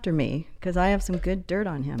come after me because I have some good dirt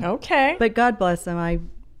on him. Okay. But God bless him.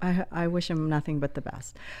 I wish him nothing but the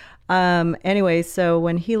best. Anyway, so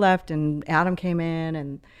when he left and Adam came in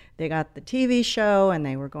and they got the TV show and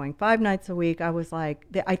they were going 5 nights a week, I was like,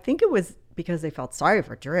 I think it was because they felt sorry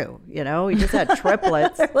for Drew. You know, he just had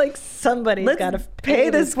triplets. Like somebody's got to Pay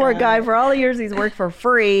this poor guy for all the years he's worked for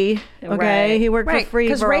free. Okay, Right. he worked Right, for free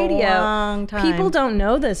 'cause for radio, a long time. People don't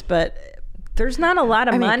know this, but there's not a lot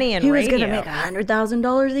of money in he radio. was going to make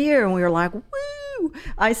 $100,000 a year, and we were like, woo!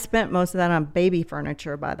 I spent most of that on baby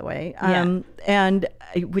furniture, by the way, and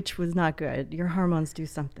which was not good. Your hormones do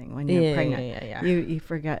something when you're pregnant. Yeah. You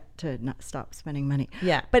forget to not stop spending money.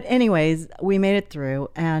 Yeah. But anyways, we made it through,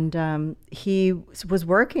 and he was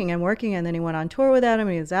working, and then he went on tour with Adam,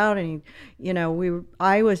 and he was out, and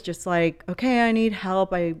I was just like, okay, I need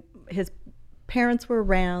help. His parents were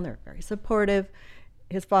around; they're very supportive.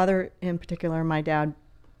 His father, in particular, my dad,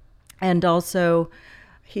 and also.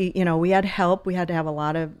 We had help. We had to have a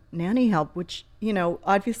lot of nanny help, which,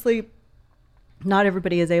 obviously not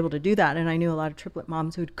everybody is able to do that. And I knew a lot of triplet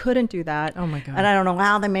moms who couldn't do that. Oh my God. And I don't know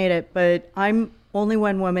how they made it, but I'm only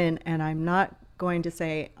one woman and I'm not going to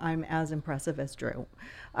say I'm as impressive as Drew.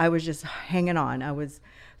 I was just hanging on. I was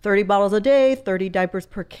 30 bottles a day, 30 diapers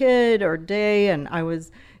per kid or day. And I was,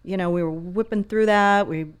 we were whipping through that.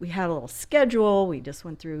 We had a little schedule. We just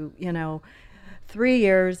went through, 3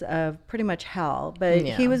 years of pretty much hell, but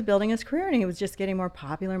he was building his career and he was just getting more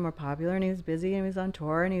popular and he was busy and he was on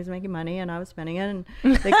tour and he was making money and I was spending it and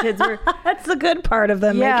the kids were That's the good part of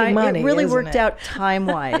them making money. It really isn't worked it? out time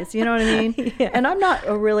wise, you know what I mean? Yeah. And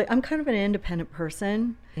I'm kind of an independent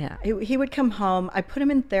person. Yeah. He would come home. I put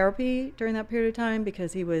him in therapy during that period of time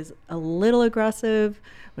because he was a little aggressive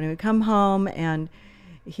when he would come home and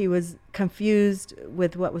he was confused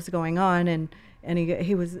with what was going on and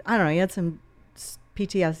he was, I don't know, he had some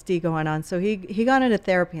PTSD going on, so he got into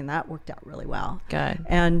therapy and that worked out really well. Good.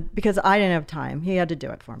 And because I didn't have time, he had to do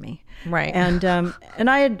it for me. Right. And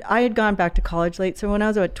I had gone back to college late, so when I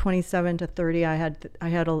was about 27 to 30, I had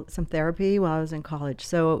some therapy while I was in college.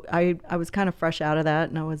 So I was kind of fresh out of that,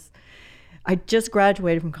 and I just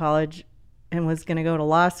graduated from college and was going to go to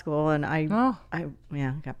law school, and I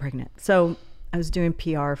got pregnant. So I was doing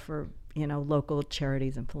PR for local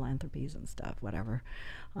charities and philanthropies and stuff, whatever,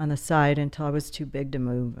 on the side until I was too big to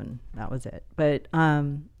move, and that was it. But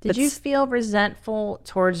did you feel resentful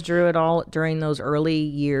towards Drew at all during those early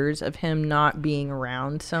years of him not being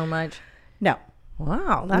around so much? No.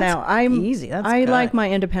 Wow, that's easy. That's I good. like my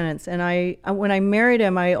independence, and I when I married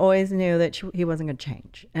him, I always knew that he wasn't going to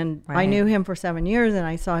change. And I knew him for 7 years, and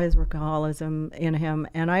I saw his workaholism in him.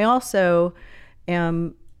 And I also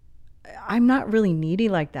I'm not really needy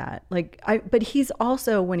like that. But he's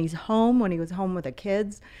also, when he was home with the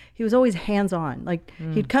kids, he was always hands-on.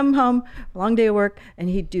 He'd come home, long day of work, and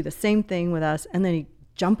he'd do the same thing with us. And then he'd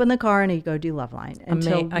jump in the car and he'd go do Loveline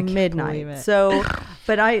until I can't midnight. believe it. So,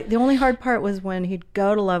 but the only hard part was when he'd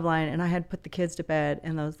go to Loveline and I had put the kids to bed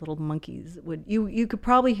and those little monkeys you could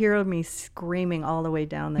probably hear me screaming all the way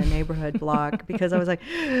down the neighborhood block because I was like,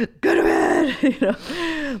 go to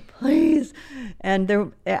bed, please. And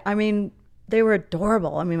they were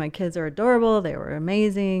adorable. I mean, my kids are adorable. They were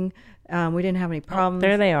amazing. We didn't have any problems.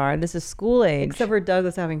 There they are. This is school age. Except for Doug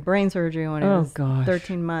was having brain surgery when he was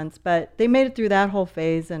 13 months. But they made it through that whole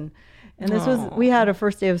phase. And this we had a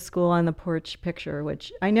first day of school on the porch picture,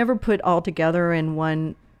 which I never put all together in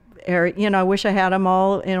one area. I wish I had them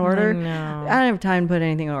all in order. I don't have time to put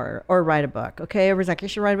anything in order or write a book. Okay. Everybody's like, you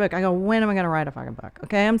should write a book. I go, when am I going to write a fucking book?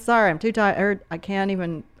 Okay. I'm sorry. I'm too tired. I can't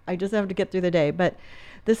even, I just have to get through the day. But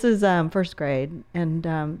this is first grade, and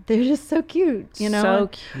they're just so cute, So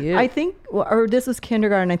cute. I think, or this was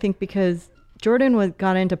kindergarten, I think, because Jordan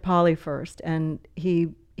got into poly first, and he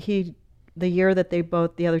the year that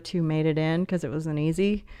the other two made it in, because it wasn't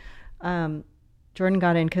easy, Jordan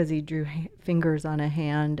got in because he drew fingers on a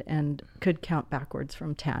hand and could count backwards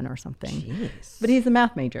from 10 or something. Jeez. But he's a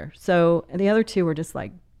math major, so the other two were just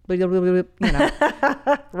like,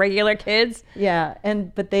 regular kids. Yeah,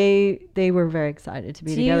 but they were very excited to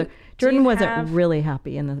be together. Jordan wasn't really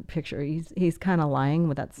happy in the picture. He's kind of lying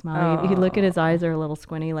with that smile. You look at his eyes; are a little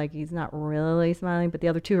squinty, like he's not really smiling. But the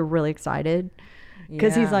other two are really excited.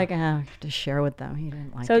 because he's like, I have to share with them. He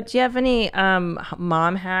didn't like So it. do you have any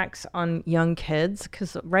mom hacks on young kids?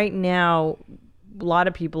 Because right now, a lot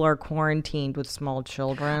of people are quarantined with small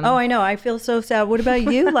children. Oh, I know. I feel so sad. What about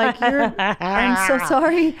you? I'm so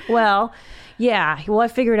sorry. Well, yeah. Well, I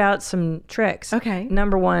figured out some tricks. Okay.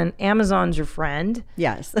 Number one, Amazon's your friend.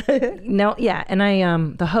 Yes. No, yeah.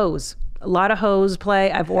 And the hose. A lot of hose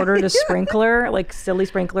play. I've ordered a sprinkler, like silly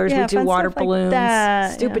sprinklers. Yeah, We do fun water stuff like balloons.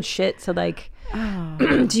 that, Stupid shit. So like,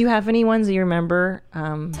 do you have any ones that you remember?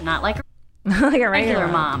 Not like a Like a regular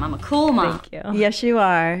mom. I'm a cool mom. Thank you. Yes, you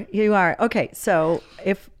are. You are. Okay. So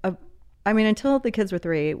until the kids were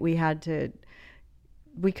 3, we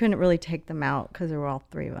couldn't really take them out because there were all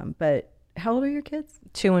 3 of them. But how old are your kids?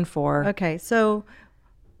 2 and 4. Okay. So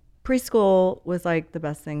preschool was like the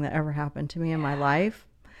best thing that ever happened to me in my life.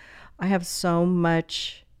 I have so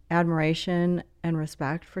much admiration and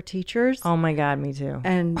respect for teachers. Oh my God, me too.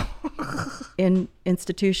 And in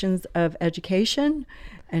institutions of education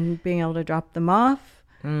and being able to drop them off.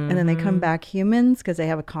 And then they come back humans because they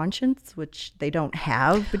have a conscience, which they don't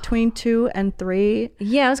have between 2 and 3.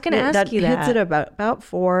 Yeah, I was going to ask you that. Hits it about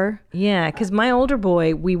 4. Yeah, because my older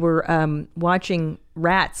boy, we were watching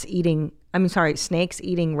snakes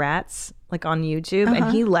eating rats, like on YouTube,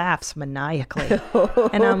 and he laughs maniacally.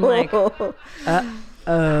 And I'm like,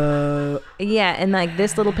 yeah, and like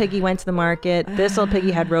this little piggy went to the market, this little piggy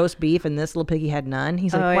had roast beef, and this little piggy had none.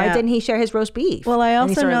 He's like, why didn't he share his roast beef? Well, I And he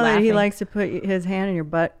also started know that he laughing. likes to put his hand in your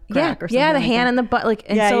butt crack or something. Yeah, the like hand that. in the butt, like,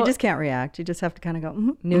 and yeah, so you just can't react. You just have to kind of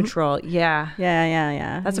go, neutral. Yeah.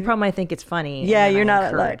 Yeah. That's the problem. I think it's funny. Yeah, and then you're I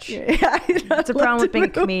not encourage. That's It's a problem with being a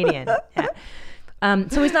comedian. Yeah.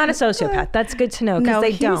 So he's not a sociopath. That's good to know because No,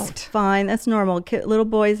 they he's don't. fine. That's normal. Little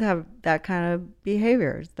boys have that kind of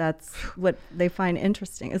behaviors. That's what they find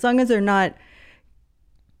interesting. As long as they're not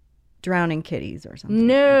drowning kitties or something.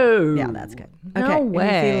 No. Yeah, that's good. No Okay. And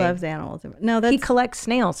way. He loves animals. No, that's He collects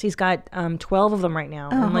snails. He's got 12 of them right now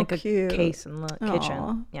in like how a cute. case in the Aw.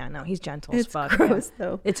 kitchen. Yeah, no, he's gentle it's as fuck. gross Yeah.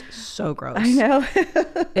 though. It's so gross. I know.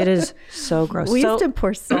 It is so gross. We So- used to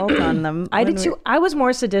pour salt on them. I when did too. I was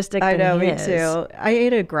more sadistic I than know, he me is. too. I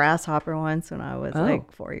ate a grasshopper once when I was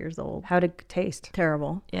like 4 years old. How'd it taste?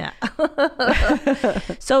 Terrible. Yeah.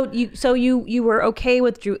 So you were okay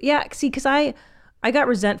with Drew? Yeah. See, because I got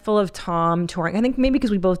resentful of Tom touring. I think maybe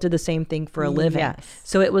because we both did the same thing for a living. Yes.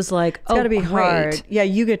 So it was like, It's got to be great. hard. Yeah,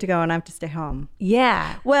 you get to go and I have to stay home.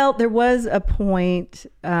 Yeah. Well, there was a point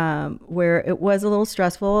where it was a little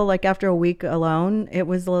stressful. Like after a week alone, it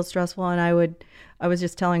was a little stressful. And I was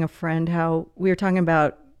just telling a friend how we were talking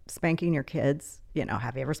about spanking your kids. You know,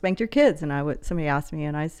 have you ever spanked your kids? And somebody asked me,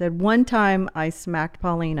 and I said one time I smacked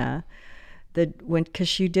Paulina. Because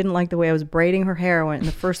she didn't like the way I was braiding her hair in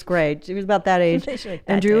the first grade. She was about that age.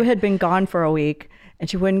 And Drew had been gone for a week and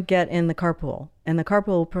she wouldn't get in the carpool. And the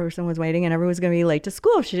carpool person was waiting and everyone was going to be late to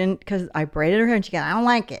school if she didn't, because I braided her hair and she goes, I don't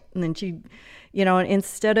like it. And then she, and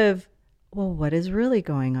instead of, well, what is really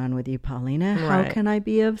going on with you, Paulina? How Right. can I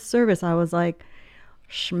be of service? I was like,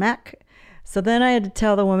 schmack. So then I had to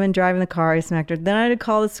tell the woman driving the car I smacked her. Then I had to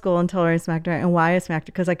call the school and tell her I smacked her and why I smacked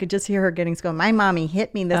her, because I could just hear her getting scolded. My mommy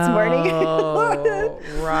hit me this morning. Oh,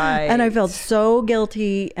 right. And I felt so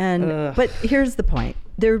guilty. But here's the point.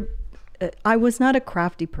 I was not a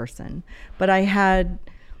crafty person, but I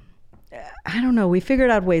don't know. We figured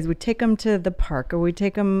out ways. We'd take them to the park, or we'd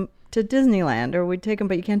take them to Disneyland, or we'd take them,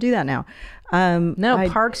 but you can't do that now.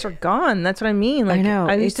 Parks are gone. That's what I mean. Like, I know.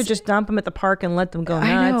 I used to just dump them at the park and let them go nuts.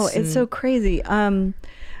 I know. It's so crazy.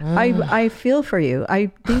 I feel for you. I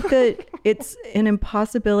think that it's an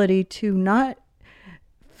impossibility to not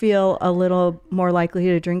feel a little more likely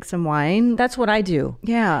to drink some wine. That's what I do.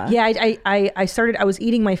 Yeah. Yeah, I was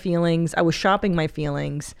eating my feelings. I was shopping my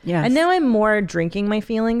feelings. Yes. And now I'm more drinking my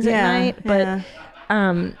feelings at night, but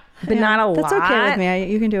not a lot. That's okay with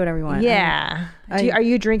me. You can do whatever you want. Yeah. Are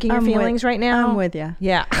you drinking your feelings right now? I'm with you.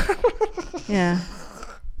 Yeah.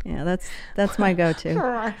 Yeah, that's my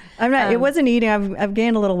go-to. I'm not. It wasn't eating. I've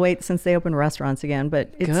gained a little weight since they opened restaurants again,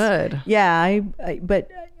 but it's Good. Yeah, but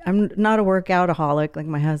I'm not a workoutaholic like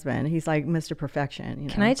my husband. He's like Mr. Perfection.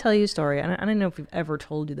 Can I tell you a story? I don't know if we've ever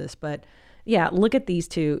told you this, but yeah, look at these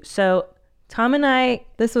two. So Tom and I.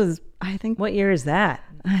 This was, I think. What year is that?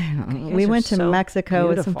 I don't know. You guys We are went to so Mexico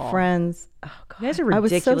with beautiful. some friends. Oh God, You guys are I was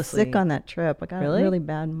so ridiculously- sick on that trip. I got Really? really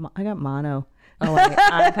bad. I got mono. Oh,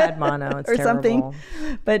 I've had mono. It's or terrible. something.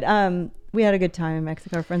 But we had a good time in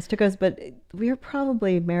Mexico. Our friends took us, but we were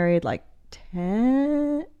probably married like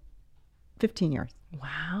 15 years.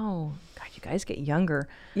 Wow. God, you guys get younger.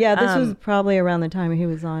 Yeah, this was probably around the time he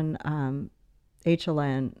was on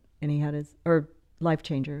HLN and he had his, or Life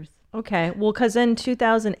Changers. Okay. Well, because in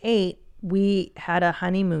 2008, we had a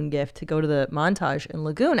honeymoon gift to go to the Montage in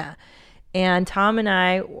Laguna. And Tom and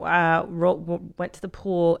I went to the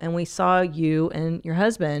pool and we saw you and your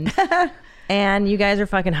husband. And you guys are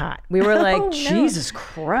fucking hot. We were like, Jesus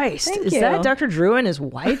Christ. Is that Dr. Drew and his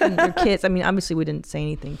wife and your kids? I mean, obviously we didn't say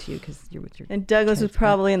anything to you because you're with your And Douglas kids, was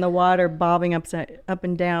probably in the water bobbing up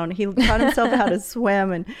and down. He taught himself how to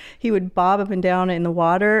swim, and he would bob up and down in the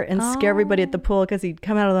water and scare everybody at the pool because he'd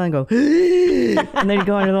come out of the and go, and then he'd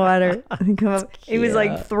go into the water and he'd come up. He was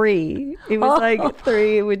like 3. He was like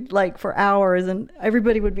 3. It would like for hours, and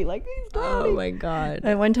everybody would be like, he's drowning. Oh my God.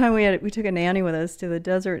 And one time we took a nanny with us to the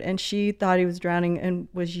desert, and she thought he was drowning and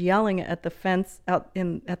was yelling at the fence out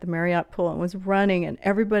at the Marriott pool and was running, and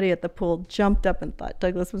everybody at the pool jumped up and thought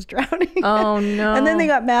Douglas was drowning. Oh no. And then they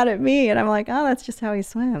got mad at me, and I'm like, oh, that's just how he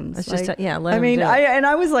swims. That's like, just let I him mean, do it.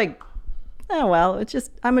 I was like, oh well, it's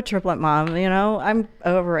just I'm a triplet mom, I'm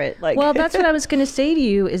over it. Like, well, that's what I was going to say to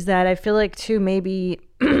you is that I feel like too maybe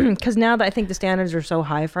because now that I think the standards are so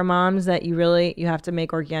high for moms that you have to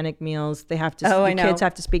make organic meals. They have to. I know. Kids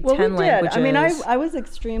have to speak 10 we did. languages. I mean, I was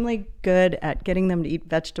extremely good at getting them to eat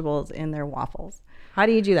vegetables in their waffles. How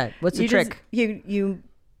do you do that? What's the trick? You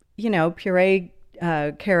puree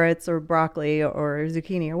carrots or broccoli or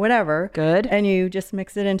zucchini or whatever. Good. And you just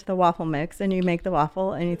mix it into the waffle mix, and you make the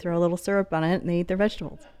waffle, and you throw a little syrup on it, and they eat their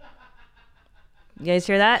vegetables. You guys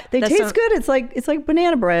hear that? They taste good. It's like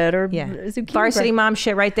banana bread or zucchini Varsity bread. mom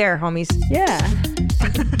shit right there, homies. Yeah.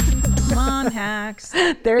 Mom hacks.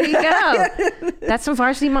 There you go. That's some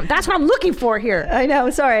varsity mom. That's what I'm looking for here. I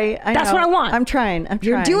know. Sorry. That's what I want. I'm trying.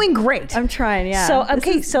 You're doing great. I'm trying. Yeah.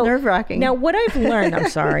 So nerve-wracking. Now, what I've learned. I'm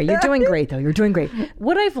sorry. You're doing great though. You're doing great.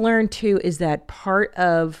 What I've learned too is that part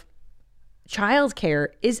of childcare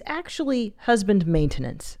is actually husband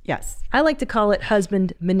maintenance. Yes. I like to call it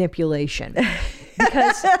husband manipulation.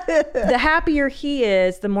 Because the happier he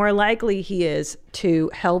is, the more likely he is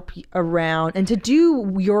to help around and to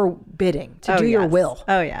do your bidding, to do your will.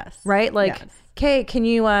 Oh, yes. Right? Like, yes. Kay, can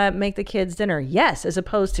you make the kids dinner? Yes, as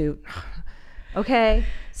opposed to, okay.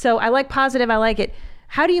 So I like positive. I like it.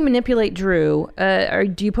 How do you manipulate Drew? Or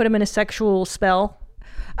do you put him in a sexual spell?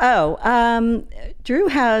 Oh, Drew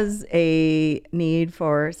has a need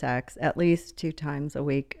for sex at least 2 times a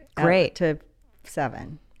week. Great. To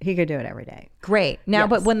 7. He could do it every day. Great. Now, Yes.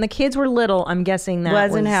 but when the kids were little, I'm guessing that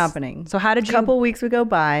wasn't happening. So how did you? A couple weeks would go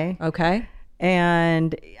by. Okay.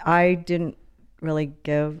 And I didn't really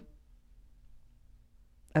give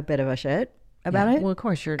a bit of a shit about it. Well, of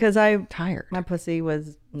course you're because I tired. My pussy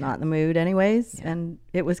was not in the mood anyways, and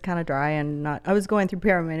it was kind of dry and not. I was going through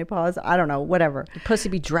perimenopause. I don't know, whatever. The pussy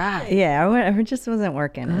be dry. Yeah, it just wasn't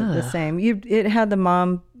working the same. It had the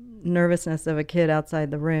mom nervousness of a kid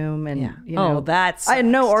outside the room, and that's I had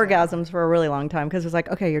no orgasms for a really long time because it was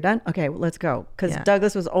like, okay, you're done. Okay, well, let's go. Because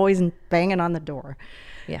Douglas was always banging on the door.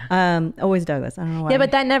 Yeah. Always Douglas. I don't know why. Yeah,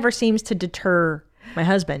 but that never seems to deter my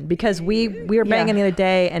husband because we were banging the other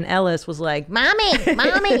day and Ellis was like, mommy, and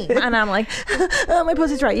I'm like, oh, my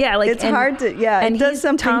pussy's right. Yeah, like it's hard to and it does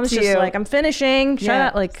something Tom's to just you. like, I'm finishing. Shut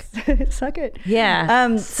up, like suck it.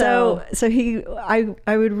 Yeah. So I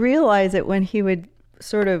would realize it when he would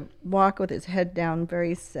sort of walk with his head down,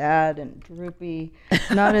 very sad and droopy,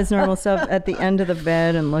 not his normal self, at the end of the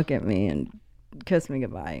bed and look at me and kiss me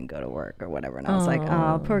goodbye and go to work or whatever. And I was like,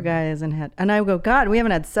 oh, poor guy hasn't had. And I would go, God, we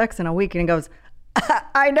haven't had sex in a week. And he goes,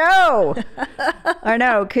 I know.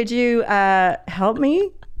 Could you help me,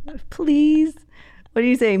 please? What do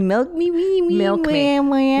you say? Milk me, milk me.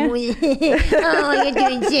 Oh, you're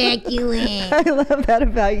gonna ejaculate. I love that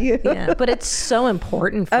about you. Yeah, but it's so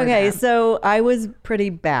important for them. So I was pretty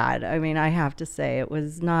bad. I mean, I have to say I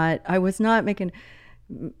was not making,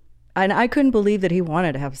 and I couldn't believe that he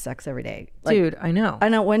wanted to have sex every day. Like, dude, I know. I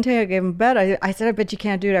know. One day I gave him bed. I said, I bet you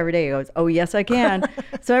can't do it every day. He goes, oh, yes, I can.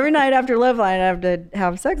 So every night after Love Line, I have to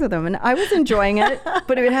have sex with him. And I was enjoying it,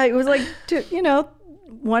 but it was like,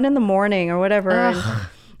 1 a.m. or whatever.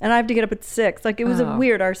 And I have to get up at 6. Like, it was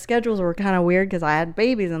weird. Our schedules were kind of weird because I had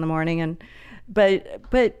babies in the morning.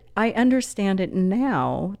 But I understand it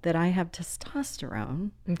now that I have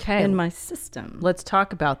testosterone in my system. Let's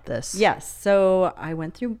talk about this. Yes. So I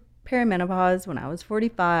went through perimenopause when I was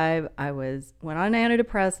 45. I went on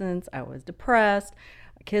antidepressants. I was depressed.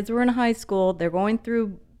 My kids were in high school. They're going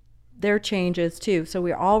through their changes too. So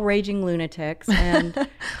we're all raging lunatics. And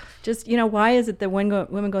just, why is it that when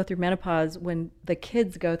women go through menopause when the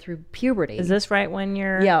kids go through puberty? Is this right when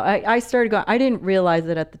you're... Yeah, I started going... I didn't realize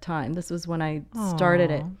it at the time. This was when I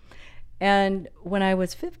started it. And when I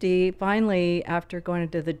was 50, finally, after going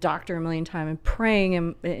to the doctor a million times and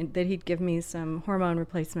praying that he'd give me some hormone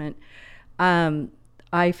replacement,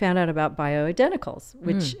 I found out about bioidenticals,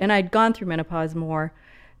 which, and I'd gone through menopause more,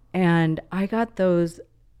 and I got those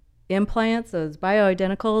implants, those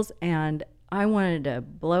bioidenticals, and I wanted to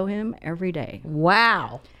blow him every day.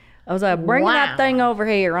 Wow. I was like, bring that thing over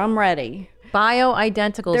here. I'm ready.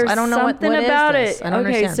 Bioidenticals. There's I don't know something what about is this? it. I don't Okay,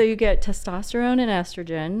 understand. so you get testosterone and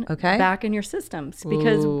estrogen back in your systems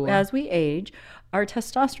because as we age, our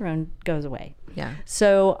testosterone goes away. Yeah.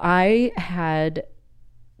 So I had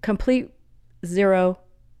complete zero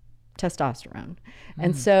testosterone.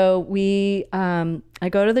 And so I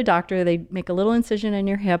go to the doctor, they make a little incision in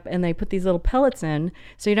your hip and they put these little pellets in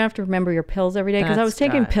so you don't have to remember your pills every day. Because I was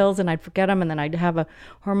taking pills and I'd forget them and then I'd have a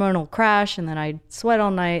hormonal crash and then I'd sweat all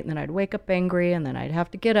night and then I'd wake up angry and then I'd have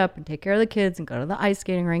to get up and take care of the kids and go to the ice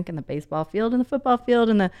skating rink and the baseball field and the football field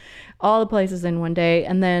and all the places in one day,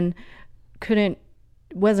 and then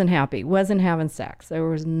wasn't happy, wasn't having sex. There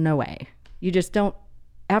was no way. You just don't,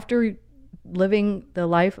 after living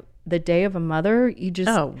the day of a mother, you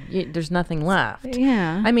just there's nothing left.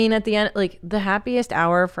 Yeah. I mean, at the end, like the happiest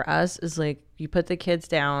hour for us is like you put the kids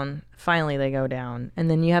down, finally they go down, and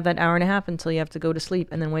then you have that hour and a half until you have to go to sleep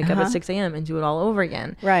and then wake up at 6 a.m. and do it all over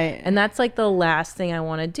again. Right. And that's like the last thing I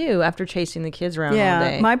want to do after chasing the kids around all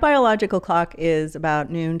day. My biological clock is about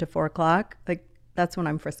noon to 4 o'clock. Like that's when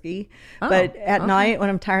I'm frisky. But at night when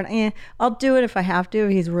I'm tired, I'll do it if I have to.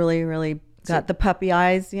 He's really, really got the puppy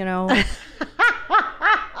eyes, you know.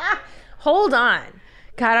 Hold on.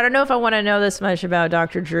 God, I don't know if I want to know this much about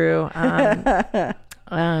Dr. Drew. But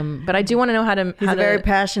I do want to know how to... He's a very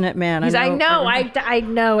passionate man. I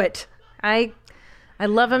know it. I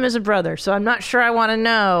love him as a brother, so I'm not sure I want to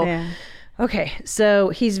know. Yeah. Okay, so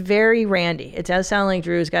he's very randy. It does sound like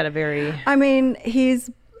Drew's got a very... I mean,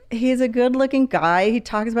 he's a good-looking guy. He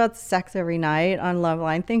talks about sex every night on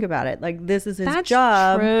Loveline. Think about it. Like, this is his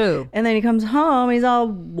job. True. And then he comes home, he's all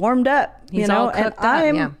warmed up. He's all cooked up,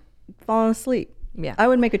 I'm falling asleep. Yeah. I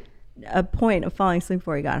would make a point of falling asleep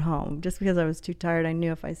before he got home, just because I was too tired. I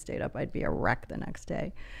knew if I stayed up, I'd be a wreck the next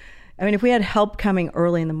day. I mean, if we had help coming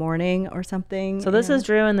early in the morning or something. So this is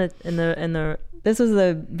Drew in the This was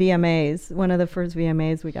the VMAs, one of the first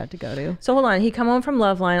VMAs we got to go to. So hold on, he come home from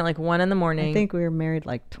Loveline at like 1 a.m. I think we were married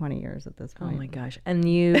like 20 years at this point. Oh my gosh. And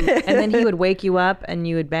then he would wake you up and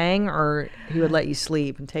you would bang, or he would let you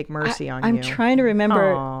sleep and take mercy on you? I'm trying to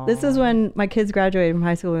remember. Aww. This is when my kids graduated from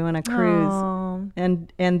high school. We went on a cruise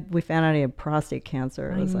and we found out he had prostate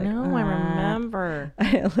cancer. I remember.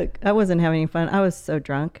 I wasn't having any fun. I was so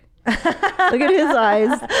drunk. Look at his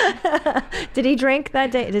eyes. Did he drink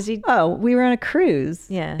that day? Does he? Oh, we were on a cruise.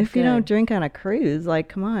 Yeah. If you don't drink on a cruise, like,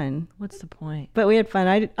 come on. What's the point? But we had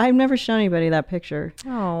fun. I've never shown anybody that picture.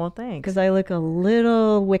 Oh, well, thanks. Because I look a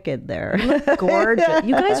little wicked there. You look gorgeous.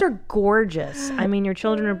 You guys are gorgeous. I mean, your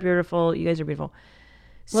children are beautiful. You guys are beautiful.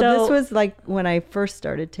 Well, this was like when I first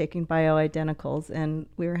started taking bioidenticals, and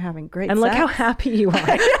we were having great sex. And look how happy you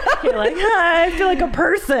are. You're like, I feel like a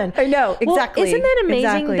person. I know, exactly. Well, isn't that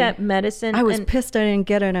amazing that medicine... I was pissed I didn't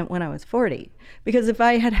get it when I was 40. Because if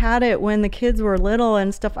I had it when the kids were little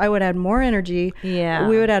and stuff, I would have had more energy. Yeah.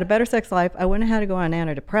 We would have had a better sex life. I wouldn't have had to go on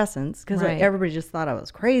antidepressants because everybody just thought I was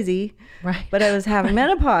crazy. Right. But I was having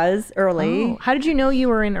menopause early. Oh. How did you know you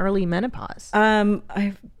were in early menopause?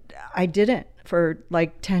 I didn't for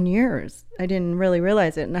like 10 years. I didn't really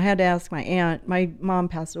realize it. And I had to ask my aunt. My mom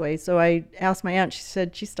passed away. So I asked my aunt. She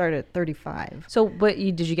said she started at 35. So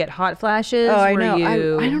did you get hot flashes? Oh, I know.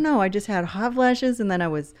 I don't know. I just had hot flashes, and then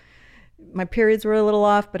my periods were a little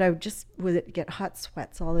off, but I would get hot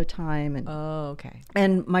sweats all the time. And, okay.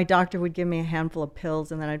 And my doctor would give me a handful of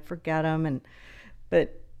pills, and then I'd forget them.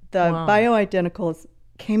 But the bioidenticals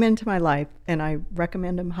came into my life, and I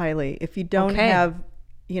recommend them highly if you don't have,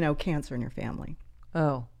 cancer in your family.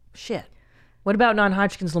 Oh, shit. What about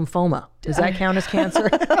non-Hodgkin's lymphoma? Does that count as cancer?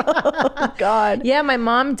 Oh, God. Yeah, my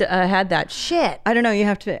mom had that. Shit. I don't know. You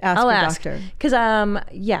have to ask your doctor. Because,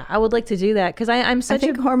 I would like to do that. Because I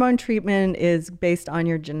think hormone treatment is based on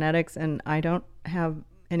your genetics, and I don't have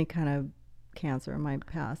any kind of cancer in my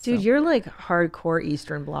past. Dude, you're like hardcore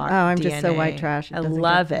Eastern Bloc. Oh, I'm DNA. just so white trash. I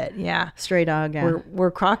love it. Yeah. Stray dog. Yeah.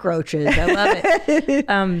 We're cockroaches. I love it.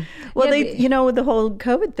 With the whole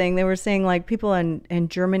COVID thing, they were saying like people in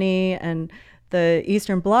Germany and the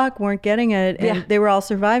Eastern Bloc weren't getting it, and they were all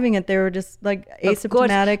surviving it. They were just like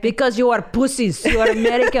asymptomatic. Because you are pussies. You are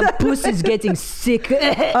American pussies getting sick.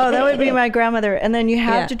 Oh, that would be my grandmother. And then you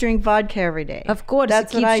have to drink vodka every day. Of course.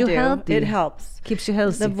 That's what I do. Healthy. It helps. Keeps you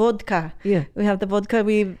healthy. The vodka. Yeah. We have the vodka.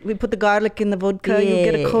 We put the garlic in the vodka.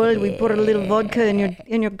 You get a cold. We put a little vodka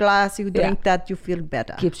in your glass. You drink that. You feel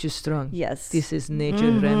better. Keeps you strong. Yes. This is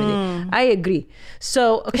nature's remedy. I agree.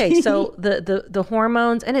 So, okay. So the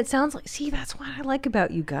hormones, and it sounds like, see, that's what I like about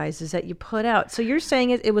you guys is that you put out. So you're saying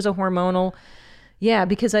it was a hormonal. Yeah,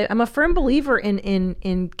 because I'm a firm believer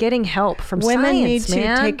in getting help from women science, need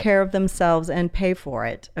man. to take care of themselves and pay for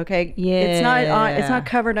it. Okay. Yeah. It's not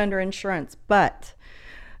covered under insurance, but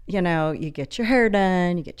you get your hair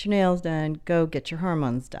done, you get your nails done, go get your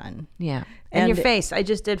hormones done. Yeah. And your face. I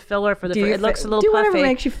just did filler for the it looks a little do puffy. whatever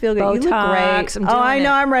makes you feel good. Botox, You look great. I'm I doing know.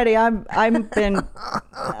 it. I'm ready. I've been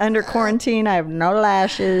under quarantine. I have no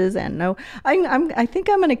lashes and no. I think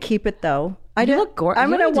I'm going to keep it though. You look gorgeous.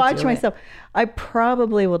 I'm You going need to to watch do it. myself. I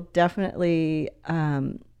probably will definitely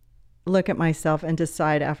look at myself and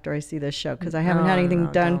decide after I see this show because I haven't had anything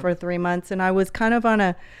done for 3 months. And I was kind of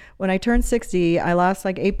when I turned 60, I lost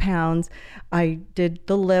like 8 pounds. I did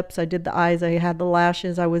the lips, I did the eyes, I had the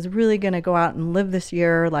lashes. I was really going to go out and live this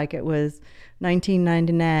year like it was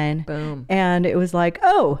 1999. Boom. And it was like,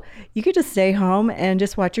 oh, you could just stay home and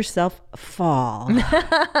just watch yourself fall.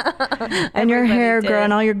 And your hair grow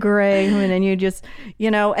and all your gray. And then you just,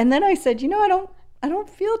 and then I said, I don't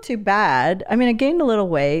feel too bad. I mean, I gained a little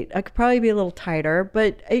weight. I could probably be a little tighter,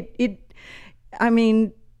 but the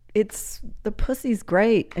pussy's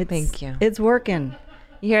great. Thank you. It's working.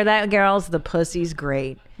 You hear that, girls? The pussy's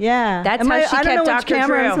great. Yeah. That's how she I don't know kept which Dr.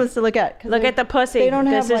 camera I'm Drew. supposed to look at. Look at the pussy. They don't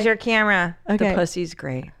This have, is your camera. Okay. The pussy's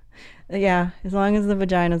great. Yeah. As long as the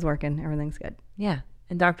vagina's working, everything's good. Yeah.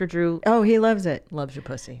 And Dr. Drew Oh, he loves it. loves your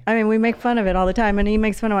pussy. I mean, we make fun of it all the time, and he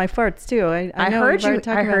makes fun of my farts too. I know heard we've already you.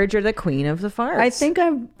 talked I about- heard you're the queen of the farts. I think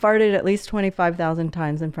I've farted at least 25,000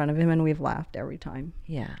 times in front of him, and we've laughed every time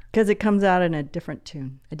Yeah. because it comes out in a different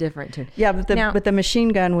tune. A different tune. Yeah, but Now- the machine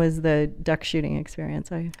gun was the duck shooting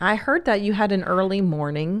experience. I heard that you had an early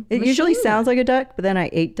morning. It usually machine sounds like a duck, but then I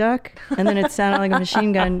ate duck, and then it sounded like a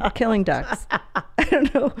machine gun killing ducks. I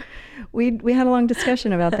don't know. We had a long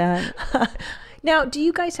discussion about that. Now, do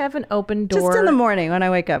you guys have an open door? Just in the morning when I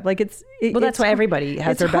wake up, like that's why everybody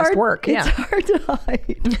has their best work. It's Yeah. hard to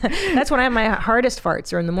hide. That's when I have my hardest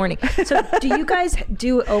farts are in the morning. So do you guys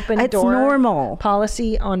do open It's door normal.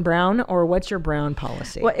 policy on brown, or what's your brown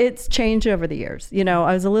policy? Well, it's changed over the years. I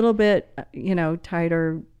was a little bit,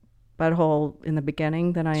 tighter butthole in the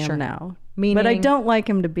beginning than I am now. But I don't like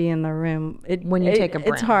him to be in the room. When you take a It's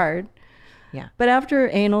brown. hard. Yeah. But after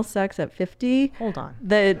anal sex at 50, Hold on.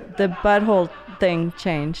 the butthole thing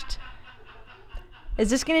changed. Is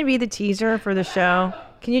this going to be the teaser for the show?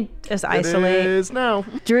 Can you just It isolate? is now.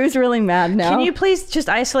 Drew's really mad now. Can you please just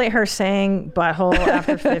isolate her saying butthole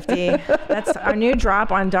after 50? That's our new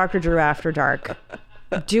drop on Dr. Drew After Dark.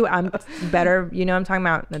 I'm better. I'm talking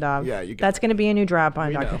about the dog. Yeah, you got That's going to be a new drop on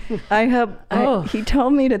We Dr. know. I hope. Oh. He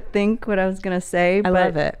told me to think what I was gonna say, but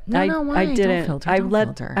love it. No, why? I Don't didn't. filter, I don't let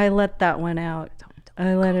filter. I let that one out.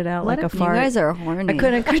 I let it out Let like it- a you fart. You guys are horny. I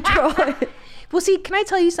couldn't control it. Well, see, can I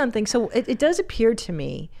tell you something? So it does appear to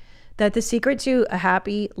me that the secret to a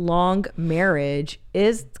happy, long marriage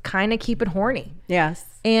is kind of keep it horny. Yes.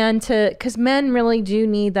 And because men really do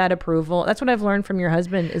need that approval. That's what I've learned from your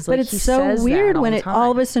husband is like, But he it's so says weird that when the it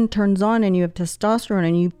all of time. a sudden turns on and you have testosterone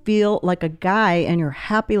and you feel like a guy and you're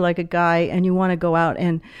happy like a guy and you want to go out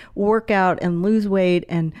and work out and lose weight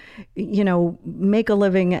and, make a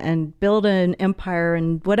living and build an empire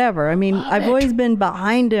and whatever. I mean, I've always been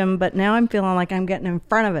behind him, but now I'm feeling like I'm getting in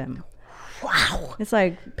front of him. Wow. It's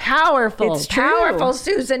like, Powerful. It's true. Powerful,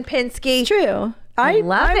 Susan Pinsky. it's true. I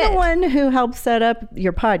love I'm it. the one who helped set up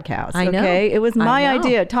your podcast. I know. Okay, it was I my know.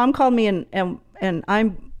 idea. Tom called me and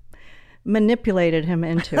I manipulated him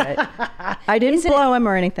into it. I didn't blow him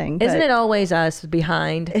or anything. Isn't but- it always us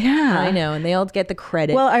behind? Yeah. I know. And they all get the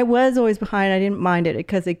credit. Well, I was always behind. I didn't mind it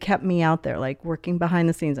because it kept me out there, like working behind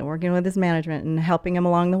the scenes and working with his management and helping him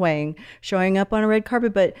along the way and showing up on a red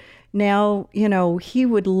carpet. But now, he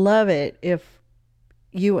would love it if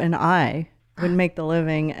you and I would make the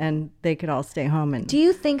living and they could all stay home. And do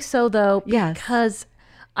you think so, though? Yes. Because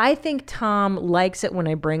I think Tom likes it when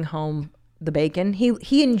I bring home the bacon.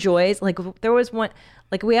 He enjoys, like, there was one,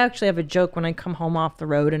 like, we actually have a joke when I come home off the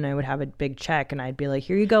road and I would have a big check and I'd be like,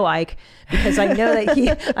 here you go, Ike. Because I know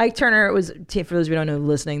that Ike Turner was, for those of you who don't know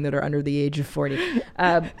listening that are under the age of 40,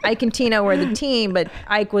 Ike and Tina were the team, but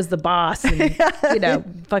Ike was the boss and,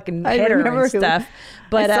 fucking I hit her remember and stuff.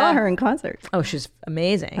 But I saw her in concert. Oh, she's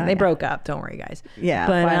amazing. They broke up. Don't worry, guys. Yeah,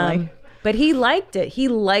 but, finally. But he liked it. He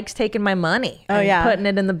likes taking my money. Oh, and yeah. putting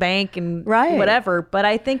it in the bank and Right. whatever. But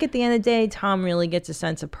I think at the end of the day, Tom really gets a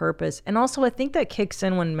sense of purpose. And also, I think that kicks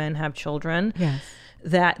in when men have children. Yes.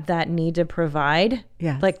 that need to provide.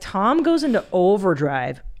 Yes. Like Tom goes into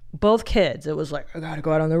overdrive. Both kids, it was like, I gotta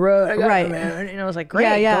go out on the road. I gotta, Right. man. And I was like, great,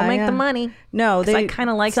 go make the money. No, 'Cause I kind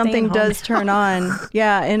of like something staying home. does turn on.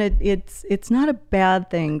 Yeah, and it's not a bad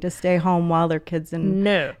thing to stay home while they're kids, and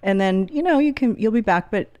No. and then you'll be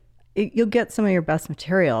back, but you'll get some of your best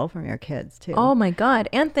material from your kids too. Oh my God.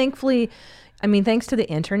 And thankfully, I mean, thanks to the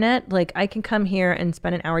internet, like I can come here and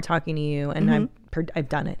spend an hour talking to you, and I've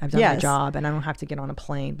done it. I've done my Yes. job, and I don't have to get on a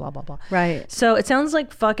plane, blah, blah, blah. Right. So it sounds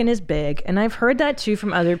like fucking is big. And I've heard that too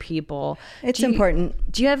from other people. It's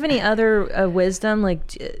important. Do you have any other wisdom? Like,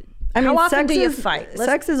 how often do you fight?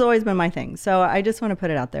 Sex has always been my thing. So I just want to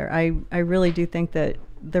put it out there. I really do think that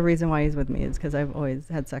the reason why he's with me is because I've always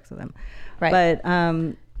had sex with him. Right. But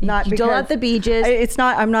not you because dole out the beaches. it's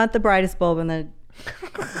not. I'm not the brightest bulb in the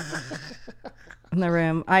in the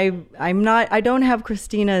room. I'm not. I don't have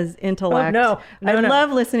Christina's intellect. Oh, no, I no.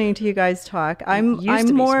 love listening to you guys talk. I'm Used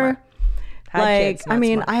to be more smart. Had like kids, not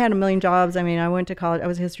I smart. had a million jobs. I mean, I went to college. I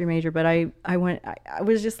was a history major, but I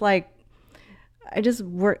was just like, I just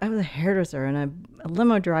worked. I was a hairdresser and a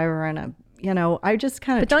limo driver and I just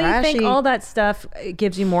kind of. But don't you think all that stuff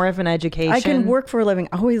gives you more of an education? I can work for a living.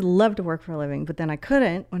 I always loved to work for a living, but then I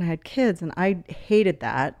couldn't when I had kids, and I hated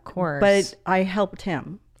that. Of course. But I helped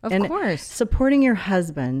him. Of And course. supporting your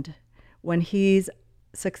husband when he's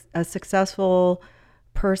a successful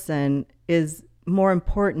person is more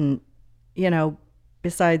important,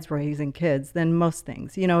 besides raising kids, than most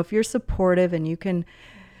things. If you're supportive and you can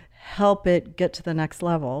help it get to the next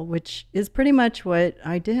level, which is pretty much what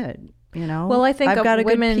I did. Well, I think I've got a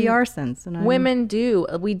women, good PR sense. And women do.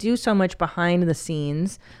 We do so much behind the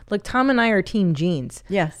scenes. Like Tom and I are team jeans.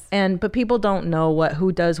 Yes. But people don't know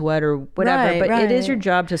who does what or whatever. Right, but it is right. your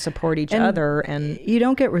job to support each other. And you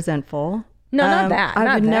don't get resentful. No, not that.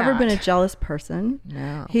 I've not never that. been a jealous person.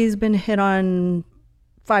 No. He's been hit on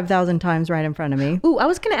 5,000 times right in front of me. Ooh, I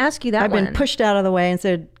was going to ask you that I've one. been pushed out of the way and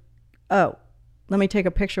said, "Oh, let me take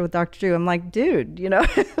a picture with Dr. Drew." I'm like, dude,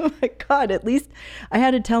 oh my God, at least I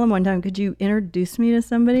had to tell him one time, could you introduce me to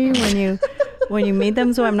somebody when you meet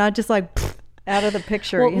them, so I'm not just like out of the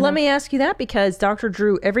picture. Well, let me ask you that, because Dr.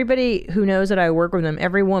 Drew, everybody who knows that I work with him,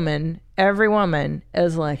 every woman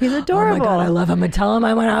is like, he's adorable. Oh my God, I love him. I tell him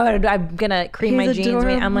I'm gonna cream my He's jeans.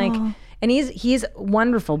 I'm like, adorable. and he's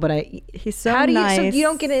wonderful, but he's so how do nice. so you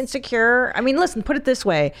don't get insecure? I mean, listen, put it this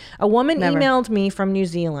way: a woman Never. emailed me from New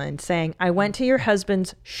Zealand saying, I went to your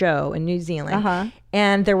husband's show in New Zealand,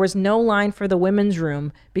 and there was no line for the women's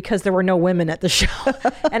room because there were no women at the show.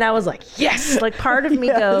 And I was like, yes, like part of me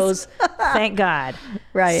goes, thank God.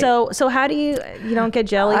 Right. So how do you don't get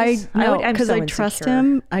jealous? No, I'm because so I trust insecure.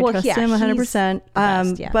 him. I Well, trust yeah, him 100%. he's the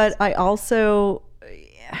best, yes. But I also,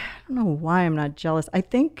 I don't know why I'm not jealous. I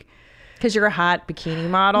think. Because you're a hot bikini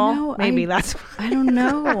model? No, Maybe that's I don't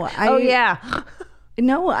know. Oh, yeah.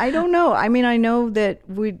 No, I don't know. I mean, I know that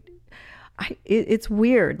it's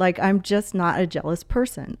weird. Like, I'm just not a jealous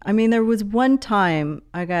person. I mean, there was one time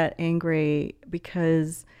I got angry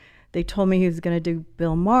because they told me he was going to do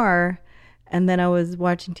Bill Maher. And then I was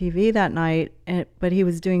watching TV that night, but he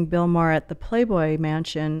was doing Bill Maher at the Playboy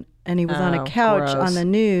Mansion, and he was on a couch gross. on the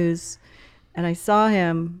news. And I saw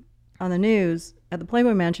him on the news at the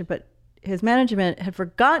Playboy Mansion, but his management had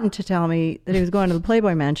forgotten to tell me that he was going to the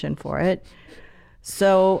Playboy Mansion for it.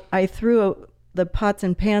 So I threw the pots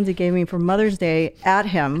and pans he gave me for Mother's Day at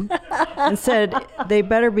him and said, "They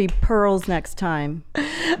better be pearls next time,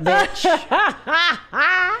 bitch."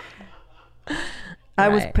 I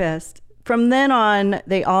was pissed. From then on,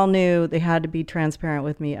 they all knew they had to be transparent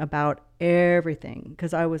with me about everything,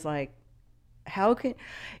 because I was like,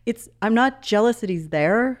 I'm not jealous that he's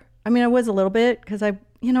there. I mean, I was a little bit, because I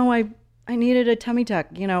needed a tummy tuck,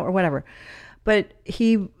 or whatever. But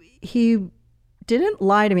he didn't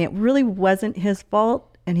lie to me. It really wasn't his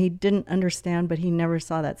fault, and he didn't understand, but he never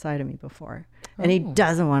saw that side of me before. And he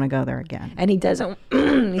doesn't want to go there again. And he doesn't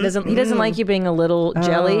he doesn't like you being a little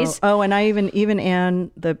jellies. Oh, and I even Ann,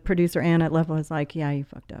 the producer Ann at Level, was like, "Yeah, you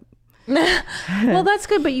fucked up." Well, that's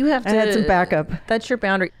good, but you have to I had some backup. That's your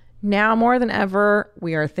boundary. Now more than ever,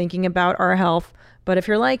 we are thinking about our health. But if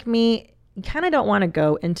you're like me, you kind of don't want to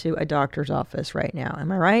go into a doctor's office right now.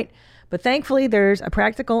 Am I right? But thankfully, there's a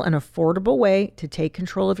practical and affordable way to take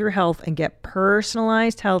control of your health and get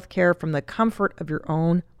personalized health care from the comfort of your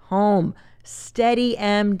own home.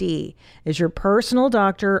 SteadyMD is your personal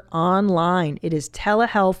doctor online. It is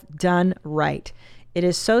telehealth done right. It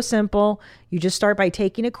is so simple. You just start by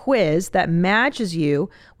taking a quiz that matches you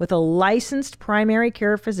with a licensed primary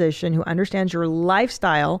care physician who understands your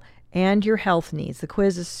lifestyle and your health needs. The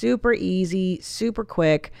quiz is super easy, super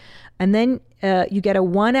quick. And then you get a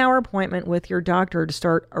 1-hour appointment with your doctor to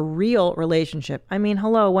start a real relationship. I mean,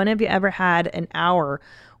 hello, when have you ever had an hour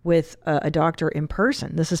with a doctor in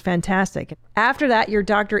person? This is fantastic. After that, your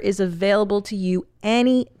doctor is available to you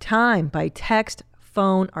anytime by text,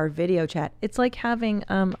 phone, or video chat. It's like having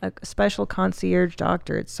a special concierge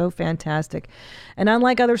doctor. It's so fantastic. And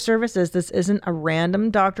unlike other services, this isn't a random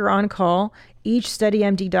doctor on call. Each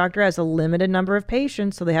SteadyMD doctor has a limited number of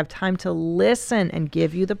patients, so they have time to listen and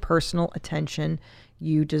give you the personal attention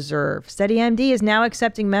you deserve. SteadyMD is now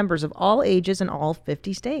accepting members of all ages in all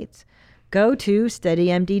 50 states. Go to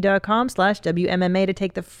steadymd.com/WMMA to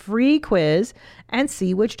take the free quiz and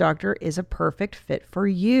see which doctor is a perfect fit for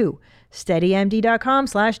you.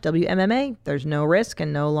 steadymd.com/WMMA. There's no risk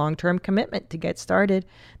and no long-term commitment to get started.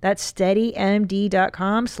 That's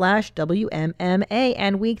steadymd.com/WMMA.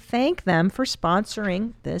 And we thank them for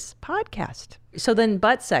sponsoring this podcast. So then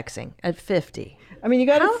butt sexing at 50. I mean, you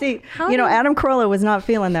got to see, Adam Carolla was not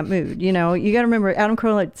feeling that mood. You got to remember, Adam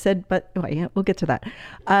Carolla said, but we'll get to that.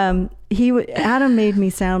 Adam made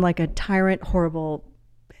me sound like a tyrant, horrible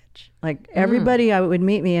bitch. Like everybody would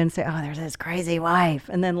meet me and say, oh, there's this crazy wife.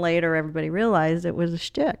 And then later everybody realized it was a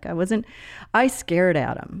shtick. I scared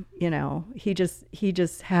Adam, he just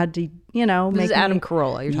had to, This is Adam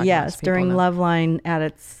Carolla you're talking about. Yes, during Loveline at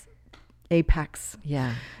its apex.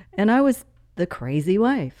 Yeah. And I was the crazy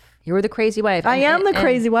wife. You were the crazy wife. I am the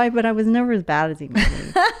crazy wife, but I was never as bad as he made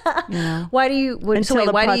me. Why do you? Why do you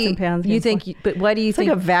think? But why do you think? It's like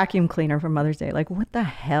a vacuum cleaner for Mother's Day. Like, what the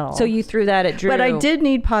hell? So you threw that at Drew. But I did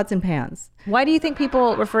need pots and pans. Why do you think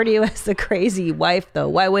people refer to you as the crazy wife, though?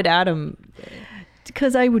 Why would Adam?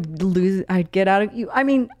 Because I would lose. I'd get out of you. I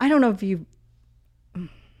mean, I don't know if you.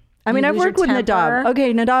 I mean, I've worked with Nadav.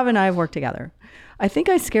 Okay, Nadav and I have worked together. I think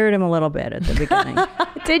I scared him a little bit at the beginning.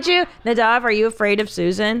 Did you? Nadav, are you afraid of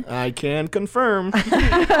Susan? I can confirm.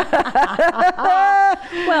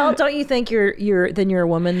 Well, don't you think you're a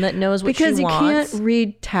woman that knows what she wants? Because you can't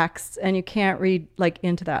read texts and you can't read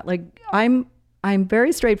into that. Like I'm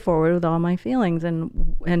very straightforward with all my feelings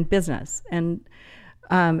and business. And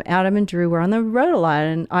Adam and Drew were on the road a lot,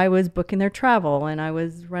 and I was booking their travel, and I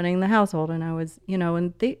was running the household, and I was,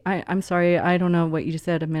 and I'm sorry, I don't know what you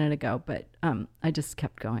said a minute ago, but I just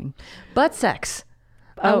kept going. Butt sex.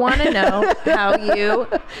 I want to know how you,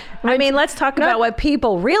 let's talk about what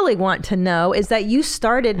people really want to know is that you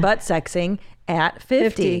started butt sexing at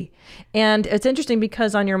 50. And it's interesting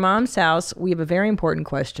because on your mom's house, we have a very important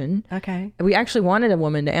question. Okay. We actually wanted a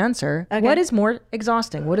woman to answer. Okay. What is more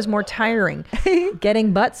exhausting? What is more tiring?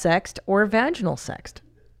 Getting butt sexed or vaginal sexed?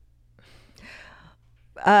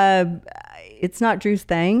 It's not Drew's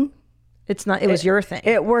thing. It's not. It was your thing.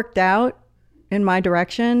 It worked out in my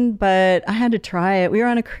direction, but I had to try it. We were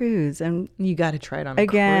on a cruise, and you got to try it on a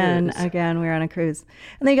cruise. Again, we were on a cruise,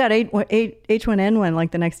 and they got H1N1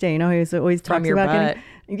 like the next day. He was always talking about butt.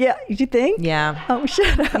 Yeah, did you think? Yeah. Oh,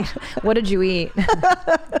 shut up. What did you eat?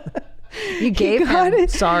 You gave him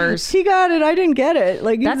SARS. He got it. I didn't get it.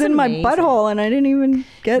 Like, That's it was in amazing. my butthole, and I didn't even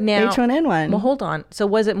get H1N1. Well, hold on. So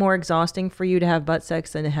was it more exhausting for you to have butt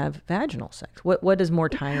sex than to have vaginal sex? What is more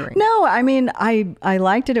tiring? No, I mean, I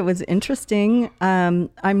liked it. It was interesting. I'm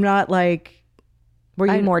not like... Were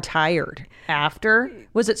you more tired after?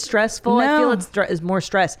 Was it stressful? No. I feel it's more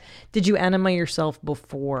stress. Did you enema yourself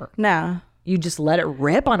before? No. You just let it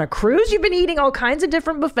rip on a cruise? You've been eating all kinds of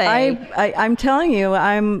different buffets. I'm telling you,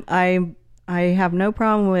 I have no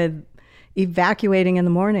problem with evacuating in the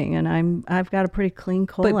morning, and I've got a pretty clean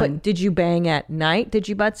colon. But did you bang at night? Did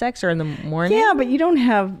you butt sex or in the morning? Yeah, but you don't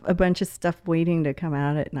have a bunch of stuff waiting to come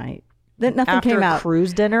out at night. Nothing came out. After a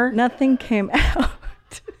cruise dinner? Nothing came out.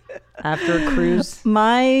 After a cruise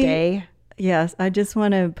day? Yes, I just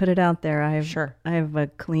want to put it out there. I have a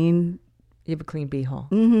clean... You have a clean beehole.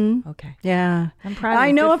 Mm-hmm. Okay. Yeah. I'm proud of you.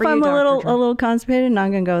 I know if I'm a Dr. little constipated, I'm not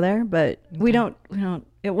going to go there, but we don't,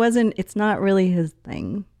 it's not really his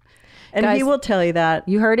thing. And Guys, he will tell you that.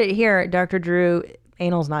 You heard it here. Dr. Drew,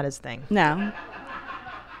 anal's not his thing. No.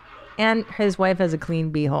 And his wife has a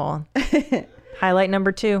clean beehole. Highlight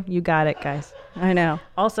number 2. You got it, guys. I know.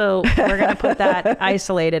 Also, we're going to put that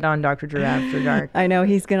isolated on Dr. Drew After Dark. I know.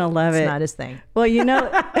 He's going to love it. It's not his thing. Well,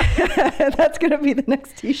 that's going to be the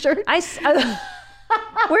next t-shirt. Where's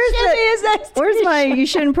my "You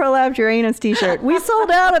shouldn't prolapse your anus" t-shirt? We sold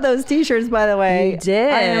out of those t-shirts, by the way. You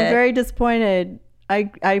did. I am very disappointed.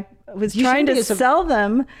 I was trying to sell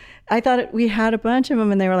them. I thought we had a bunch of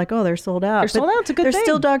them, and they were like, "Oh, they're sold out." They're sold out. It's a good thing. There's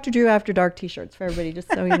still Dr. Drew After Dark t-shirts for everybody, just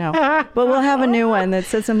so you know. But we'll have a new one that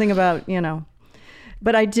says something about,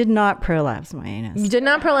 But I did not prolapse my anus. You did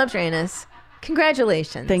not prolapse your anus.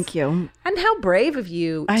 Congratulations. Thank you. And how brave of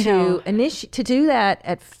you I know. to do that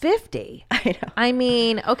at 50. I know. I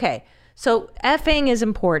mean, okay. So effing is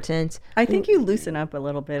important. I think you loosen up a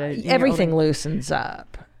little bit. in your Everything older- loosens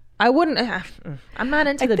up. I wouldn't. I'm not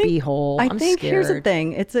into the beehole. I I'm think scared. here's the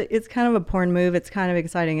thing. It's kind of a porn move. It's kind of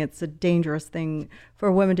exciting. It's a dangerous thing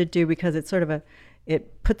for women to do because it's sort of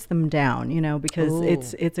it puts them down,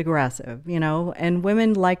 because it's aggressive, and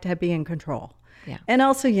women like to be in control. Yeah. And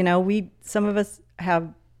also, some of us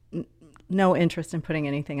have no interest in putting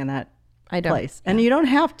anything in that place. And you don't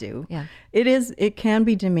have to. Yeah. It can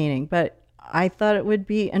be demeaning, but I thought it would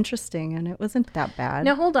be interesting, and it wasn't that bad.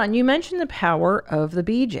 Now, hold on. You mentioned the power of the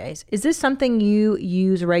BJs. Is this something you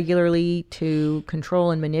use regularly to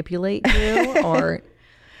control and manipulate you? Or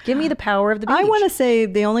give me the power of the BJ? I want to say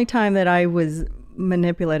the only time that I was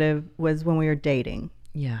manipulative was when we were dating.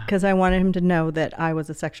 Yeah. Because I wanted him to know that I was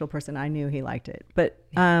a sexual person. I knew he liked it. But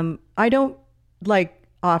I don't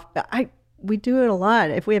we do it a lot.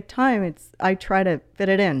 If we have time, I try to fit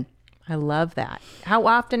it in. I love that. How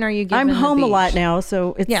often are you giving I'm the home a beach? lot now,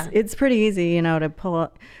 so it's pretty easy, to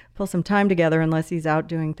pull some time together unless he's out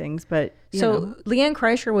doing things. But you know. Leanne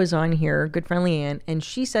Kreischer was on here, good friend Leanne, and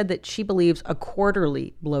she said that she believes a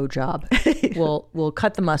quarterly blowjob will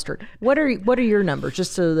cut the mustard. What are your numbers,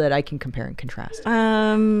 just so that I can compare and contrast?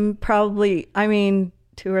 Probably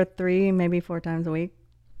 2 or 3, maybe 4 times a week.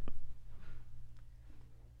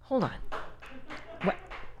 Hold on. What?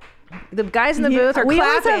 The guys in the booth are we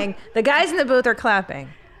always clapping. The guys in the booth are clapping.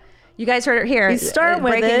 You guys heard it here. You start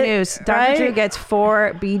with breaking it, news. Dr. right? Drew gets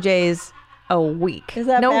 4 BJs a week. Is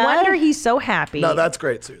that no bad? wonder he's so happy. No, that's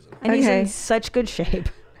great, Susan. and he's Okay. in such good shape.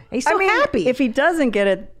 He's so happy. If he doesn't get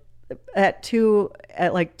it at 2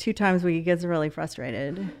 times a week, he gets really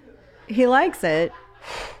frustrated. He likes it.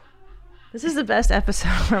 This is the best episode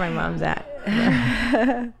where my mom's at.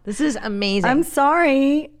 This is amazing. I'm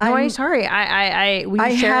sorry. I'm sorry. I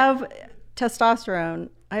have testosterone.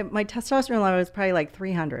 My testosterone level is probably like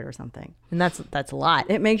 300 or something. and that's a lot.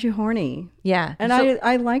 It makes you horny. Yeah. And So,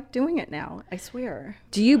 I like doing it now. I swear.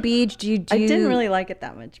 do you beach? Do you? I didn't really like it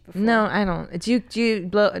that much before. No, I don't. Do you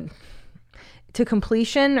blow to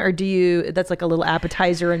completion, or do you? That's like a little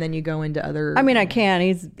appetizer, and then you go into other. I mean, I can.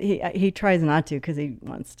 He tries not to because he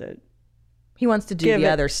wants to. he wants to do give the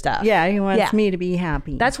it- other stuff. Yeah, he wants me to be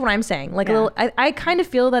happy. That's what I'm saying. Like a Yeah. little. I kind of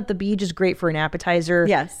feel that the beach is great for an appetizer.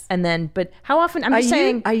 Yes. And then, but how often? I'm just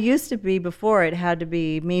saying. I used to be before it had to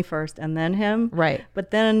be me first and then him. Right.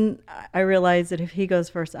 But then I realized that if he goes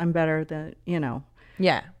first, I'm better than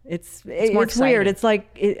Yeah. It's more weird. exciting. It's like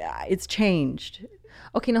it's changed.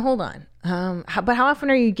 Okay, now hold on. But how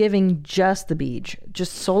often are you giving just the beach,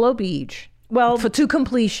 just solo beach? Well, to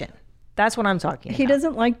completion. That's what I'm talking about. he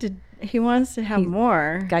doesn't like to. He wants to have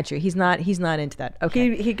more. Got you. He's not into that.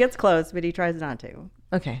 Okay. He gets close, but he tries not to.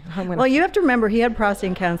 Okay. Well, you have to remember he had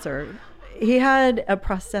prostate cancer. He had a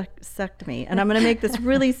prostatectomy, and I'm going to make this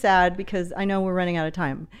really sad because I know we're running out of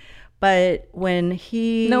time. But when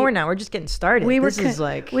he No, we're not. We're just getting started. we were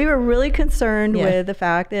we were really concerned Yeah. with the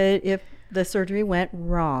fact that if the surgery went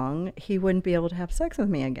wrong, he wouldn't be able to have sex with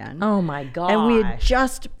me again. Oh my god. And we had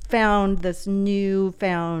just found this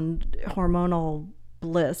newfound hormonal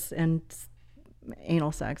bliss and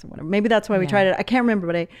anal sex or whatever. Maybe that's why we tried it. I can't remember,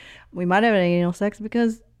 but we might have had anal sex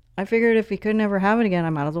because I figured if he could never have it again, I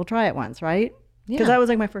might as well try it once, right? Because that was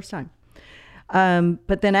like my first time.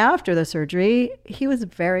 But then after the surgery, he was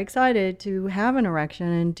very excited to have an erection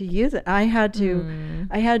and to use it. I had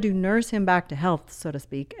to nurse him back to health, so to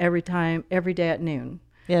speak, every day at noon.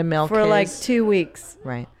 Yeah, milk for like 2 weeks.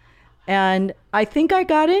 Right. And I think I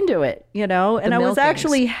got into it, and I was milkings.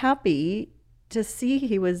 actually happy to see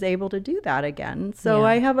he was able to do that again. So Yeah.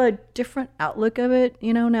 I have a different outlook of it,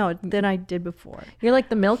 now than I did before. You're like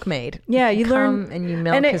the milkmaid. Yeah, you come learn and you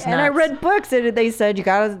milk and his nuts. And I read books and they said you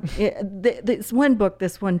gotta. This one book,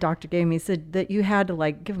 this one doctor gave me said that you had to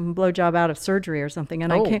like give him a blowjob out of surgery or something.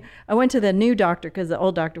 And I went to the new doctor because the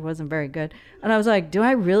old doctor wasn't very good. And I was like, do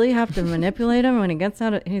I really have to manipulate him when he gets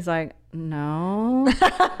out? He's like, no.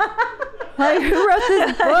 Like, who wrote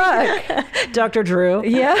this book? Dr. Drew.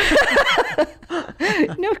 Yeah.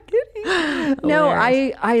 No kidding. No,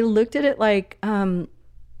 I looked at it like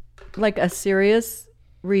a serious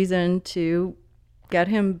reason to get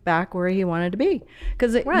him back where he wanted to be.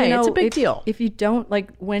 Because it's a big deal. If you don't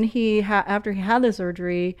when he after he had the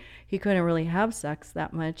surgery, he couldn't really have sex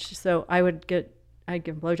that much. So I would get I'd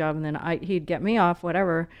give him a blowjob, and then he'd get me off,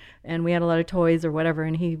 whatever. And we had a lot of toys or whatever.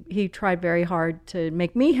 And he tried very hard to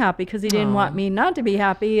make me happy because he didn't want me not to be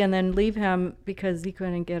happy, and then leave him because he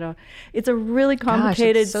couldn't get a. It's a really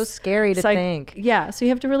complicated. Gosh, it's so scary to think. Yeah, so you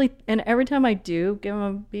have to really. And every time I do give him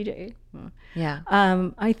a BJ. Yeah.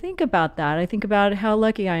 I think about that. I think about how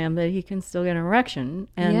lucky I am that he can still get an erection,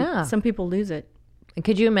 and some people lose it.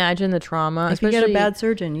 Could you imagine the trauma? If you get a bad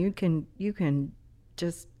surgeon, you can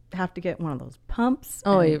just have to get one of those pumps.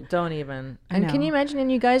 Oh, you don't even. And can you imagine?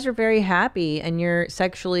 And you guys are very happy, and you're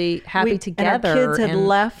sexually happy together. And our kids had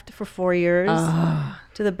left for 4 years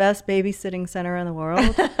to the best babysitting center in the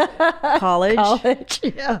world, college.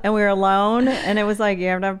 Yeah. And we were alone, and it was like, you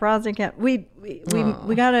have to have prostate cancer. We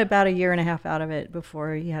got about a year and a half out of it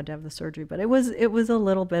before he had to have the surgery, but it was a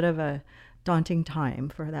little bit of a daunting time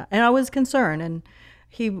for that, and I was concerned, and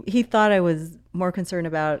he thought I was more concerned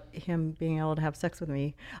about him being able to have sex with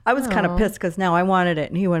me. I was kind of pissed because now I wanted it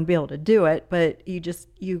and he wouldn't be able to do it, but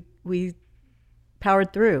we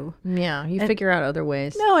powered through. Yeah, you figure out other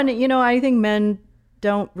ways. No, and I think men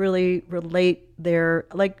don't really relate their,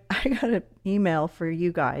 like, I got an email for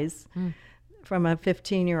you guys from a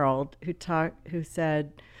 15-year-old who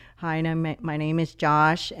said, "Hi, my name is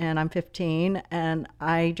Josh, and I'm 15, and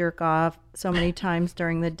I jerk off so many times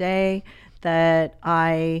during the day that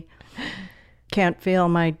I can't feel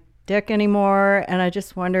my dick anymore, and I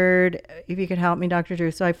just wondered if you could help me, Dr. Drew."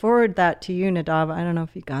 So I forwarded that to you, Nadav. I don't know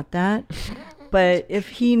if you got that, but if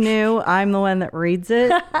he knew I'm the one that reads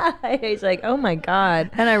it. He's like, oh my God.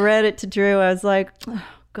 And I read it to Drew. I was like, oh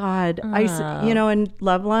God. And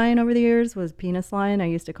Loveline over the years was penis line. I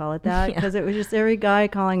used to call it that because it was just every guy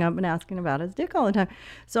calling up and asking about his dick all the time.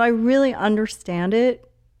 So I really understand it.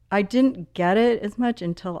 I didn't get it as much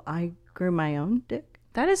until I grew my own dick.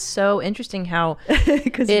 That is so interesting how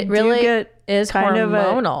because it really is kind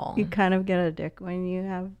hormonal. You kind of get a dick when you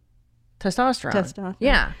have testosterone.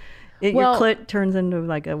 Yeah. Your clit turns into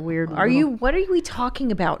like a weird. What are we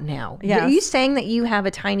talking about now? Yes. Are you saying that you have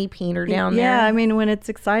a tiny peener down there? Yeah, I mean, when it's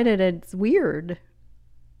excited, it's weird.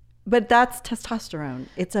 But that's testosterone.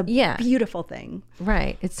 It's a beautiful thing.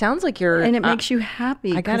 Right. It sounds like you're... And it makes you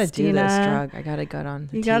happy, I got to do Christina. this drug. I got to get on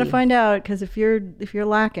the You got to find out, because if you're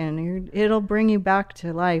lacking, it'll bring you back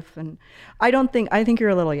to life. And I think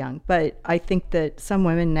you're a little young, but I think that some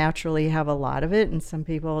women naturally have a lot of it, and some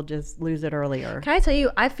people just lose it earlier. Can I tell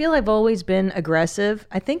you, I feel I've always been aggressive.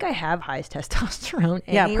 I think I have high testosterone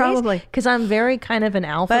anyways, yeah, probably. Because I'm very kind of an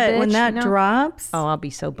alpha bitch. But when that drops... Oh, I'll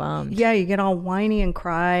be so bummed. Yeah, you get all whiny and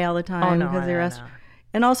cry all the time because you're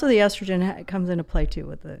and also the estrogen comes into play too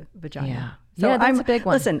with the vagina. Yeah, so that's a big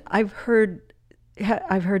one. Listen, I've heard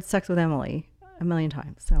Sex with Emily a million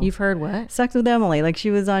times. So you've heard what? Sex with Emily, like she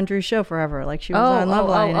was on Drew's show forever, like she was on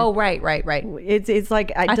Loveline. Oh, right. It's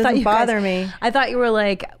like it doesn't bother me. I thought you were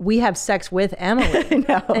like, we have sex with Emily.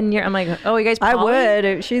 No. And I'm like, oh, you guys. I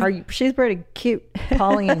would. She's pretty cute.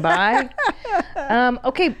 Polying by.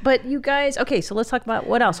 Okay, but you guys. Okay, so let's talk about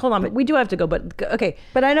what else. Hold on, but we do have to go. But okay.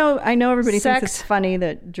 But I know everybody thinks it's funny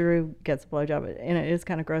that Drew gets a blowjob, and it is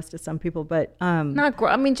kind of gross to some people. But not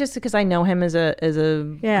gross. I mean, just because I know him as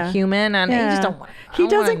a human, and I just don't. He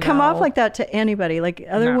doesn't come off like that to anybody. Like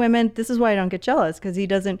other women, this is why I don't get jealous, because he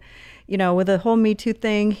doesn't, with the whole Me Too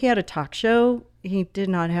thing, he had a talk show. He did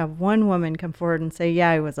not have one woman come forward and say,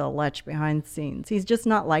 yeah, he was a lech behind the scenes. He's just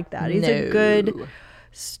not like that. He's a good,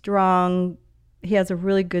 strong, he has a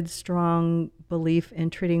really good, strong belief in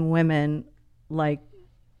treating women like,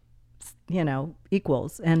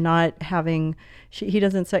 equals, and not having, he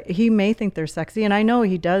doesn't say, he may think they're sexy, and I know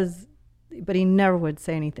he does, but he never would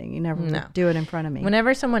say anything. He never would do it in front of me.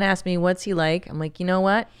 Whenever someone asks me, what's he like? I'm like, you know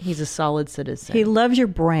what? He's a solid citizen. He loves your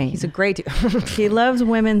brain. He's a great dude. He loves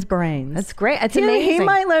women's brains. That's great. It's amazing. He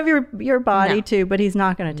might love your body too, but he's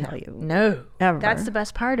not going to tell you. No. Ever. That's the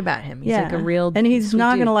best part about him. He's like a real and he's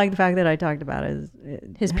not going to like the fact that I talked about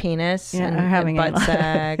his penis and having butt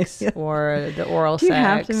sex or the oral sex. You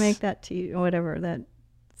have to make that tea or whatever that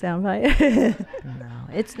soundbite. No,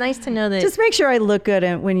 it's nice to know that. Just make sure I look good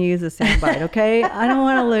when you use a soundbite, okay? I don't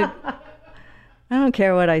want to look. I don't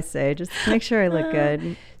care what I say. Just make sure I look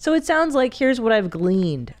good. So it sounds like, here's what I've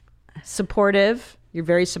gleaned: supportive. You're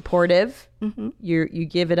very supportive. Mm-hmm. You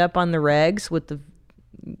give it up on the regs with the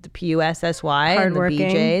PUSSY and the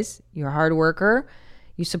BJs. You're a hard worker.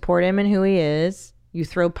 You support him in who he is. You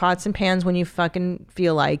throw pots and pans when you fucking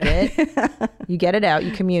feel like it. You get it out.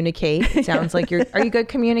 You communicate. It sounds like are you good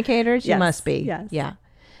communicators? You must be. Yes. Yeah.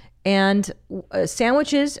 And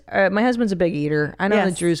sandwiches. My husband's a big eater. I know that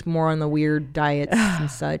Yes. Drew's more on the weird diets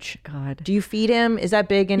and such. God. Do you feed him? Is that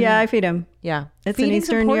big? Yeah, I feed him. Yeah. It's Feeding's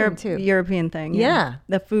an Eastern important, European thing. Yeah.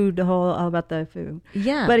 The food, all about the food.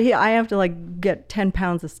 Yeah. But I have to like get 10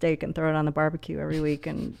 pounds of steak and throw it on the barbecue every week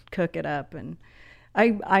and cook it up. And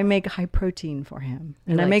I make high protein for him.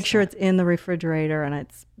 And I make sure it's in the refrigerator, and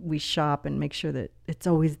we shop and make sure that it's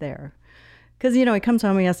always there. Because, he comes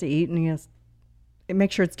home, he has to eat, and he has make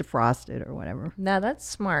sure it's defrosted or whatever. No, that's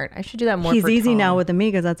smart. I should do that more. He's for easy Tom. now with me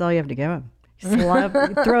because that's all you have to give him. You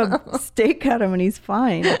throw a steak at him and he's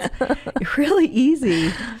fine. It's really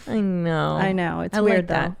easy. I know. It's I weird like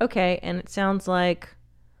that. though. Okay, and it sounds like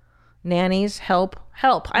nannies help.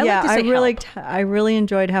 I like to say I really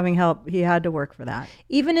enjoyed having help. He had to work for that.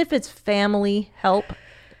 even if it's family help.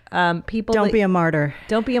 People Don't be a martyr.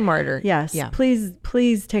 Don't be a martyr. Yes. Yeah.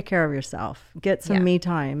 Please take care of yourself. Get some me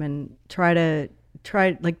time and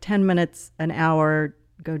try like 10 minutes, an hour,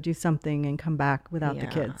 go do something and come back without the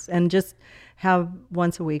kids, and just have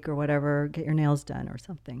once a week or whatever, get your nails done or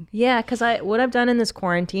something. Yeah, because what I've done in this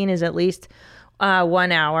quarantine is at least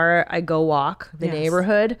 1 hour I go walk the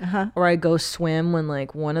neighborhood, or I go swim when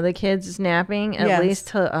like one of the kids is napping, at least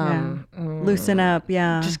to loosen up.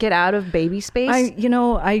 Yeah. just get out of baby space.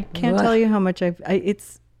 I can't tell you how much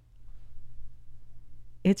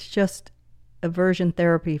it's just aversion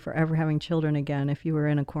therapy for ever having children again if you were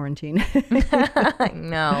in a quarantine. I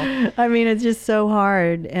know. I mean, it's just so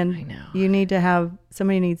hard, and I know. you need to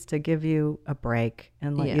somebody needs to give you a break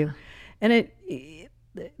and let you. And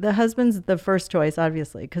the husband's the first choice,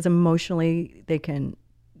 obviously, because emotionally they can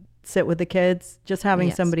sit with the kids. Just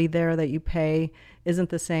having somebody there that you pay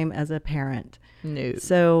isn't the same as a parent. No.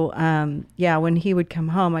 So, when he would come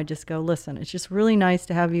home, I just go, listen, it's just really nice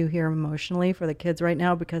to have you here emotionally for the kids right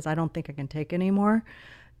now, because I don't think I can take anymore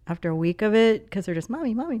after a week of it, because they're just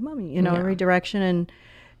mommy, every direction.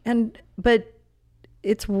 But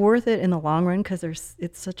it's worth it in the long run, because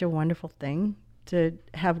it's such a wonderful thing to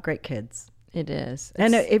have great kids. It is.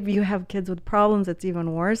 And if you have kids with problems, it's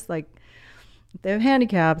even worse. Like if they have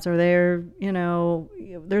handicaps, or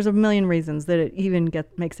there's a million reasons that it even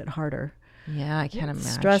makes it harder. Yeah, I can't imagine.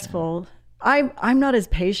 Stressful. I'm not as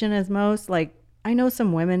patient as most. Like, I know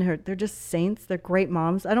some women who they're just saints. They're great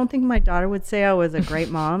moms. I don't think my daughter would say I was a great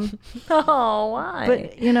mom. Oh, why?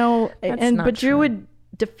 But but Drew would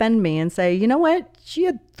defend me and say, you know what? She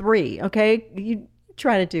had 3. Okay, you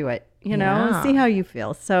try to do it. And see how you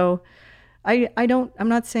feel. So, I'm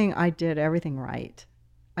not saying I did everything right.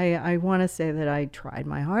 I want to say that I tried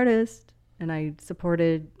my hardest, and I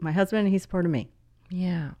supported my husband, and he supported me.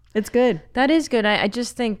 Yeah. It's good. That is good. I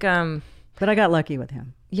just think but I got lucky with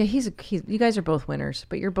him. yeah, he's you guys are both winners,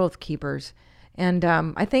 but you're both keepers. And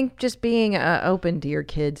I think just being open to your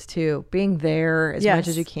kids too, being there as much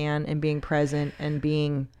as you can, and being present,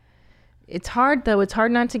 and it's hard though. It's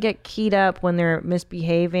hard not to get keyed up when they're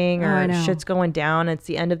misbehaving or shit's going down. It's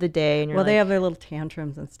the end of the day, and you're they have their little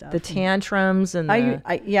tantrums and stuff. The tantrums and I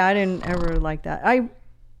didn't ever like that.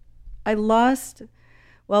 I lost.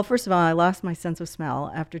 Well, first of all, I lost my sense of smell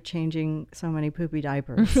after changing so many poopy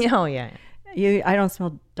diapers. Oh yeah. I don't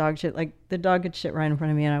smell dog shit. Like the dog could shit right in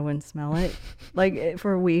front of me and I wouldn't smell it. Like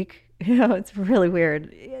for a week. It's really weird.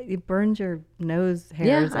 It burns your nose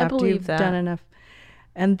hairs after you've done enough.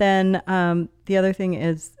 And then the other thing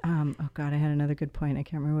is, oh God, I had another good point. I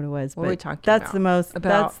can't remember what it was. What were we talking that's about?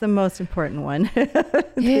 That's the most important one.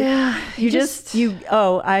 Yeah.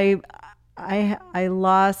 I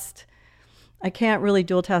lost. I can't really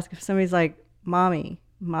dual task if somebody's like, mommy.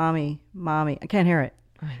 I can't hear it.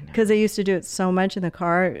 Because I used to do it so much in the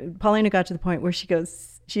car. Paulina got to the point where she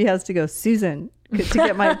has to go, Susan, to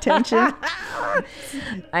get my attention.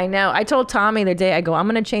 I know. I told Tommy the other day, I go, I'm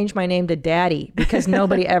going to change my name to Daddy, because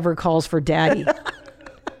nobody ever calls for Daddy.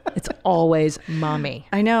 It's always mommy.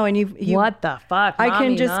 I know. And you what the fuck? I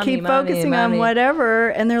can just keep focusing on whatever.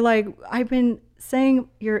 And they're like, I've been saying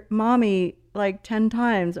your mommy like 10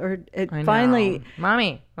 times, or finally,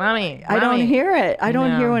 mommy. I don't hear it. I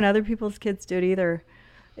don't hear when other people's kids do it either.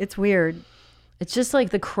 It's weird. It's just like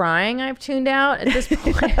the crying I've tuned out at this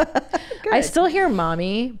point. I still hear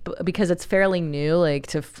mommy because it's fairly new.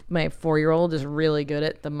 Like my 4-year-old is really good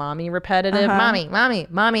at the mommy repetitive. Mommy.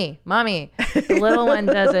 The little one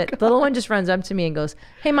does it. The little one just runs up to me and goes,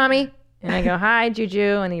 hey, mommy. And I go, hi,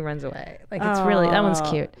 Juju. And he runs away. Like, it's really, that one's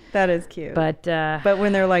cute. That is cute. But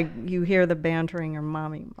when they're like, you hear the bantering or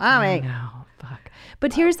mommy. No, fuck.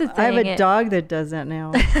 But here's the thing. I have a dog that does that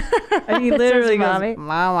now. And he literally goes,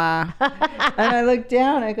 mama. And I look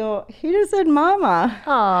down, I go, he just said mama.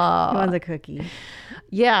 Aww. He wants a cookie.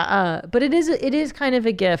 Yeah, but it is kind of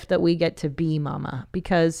a gift that we get to be mama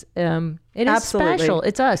because it is Absolutely. special.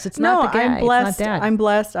 It's us. It's not the guy. I'm blessed. It's not dad. I'm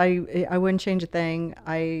blessed. I wouldn't change a thing.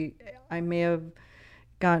 I may have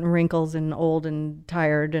gotten wrinkles and old and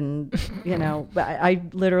tired and but I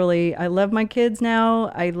literally I love my kids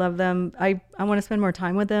now. I love them. I want to spend more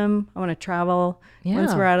time with them. I want to travel.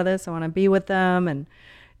 Once we're out of this, I want to be with them and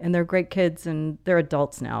they're great kids and they're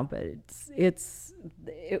adults now, but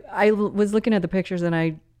I was looking at the pictures and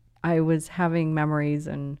I was having memories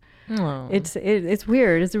and it's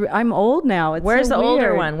weird. I'm old now. It's Where's so the older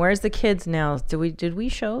weird. one? Where's the kids now? Did we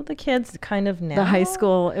show the kids kind of now? The high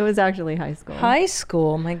school. It was actually high school. High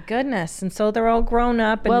school, my goodness. And so they're all grown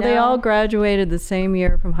up. And They now- all graduated the same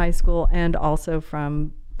year from high school and also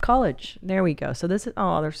from college. There we go. So this is,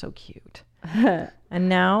 they're so cute. And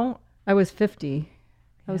now, I was 50.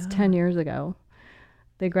 That was 10 years ago.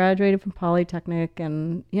 They graduated from Polytechnic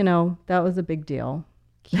and, that was a big deal.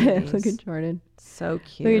 Look at Jordan. so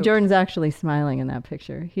cute. Look at Jordan's actually smiling in that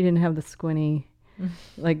picture. He didn't have the squinty,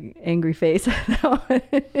 angry face.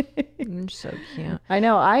 You're so cute. I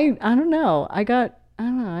know. I don't know. I don't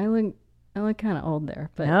know. I look kind of old there,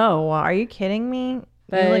 but No, are you kidding me? You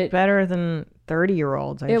But- look better than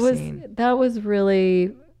 30-year-olds I've seen. that was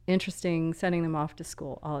really interesting sending them off to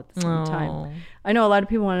school all at the same time. Oh. I know a lot of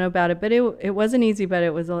people want to know about it, but it wasn't easy, but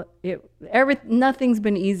nothing's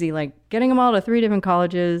been easy. Like getting them all to 3 different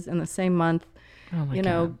colleges in the same month. Oh my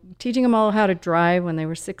God. Teaching them all how to drive when they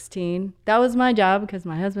were 16. That was my job because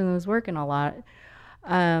my husband was working a lot.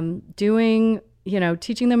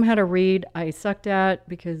 Teaching them how to read, I sucked at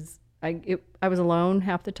because I was alone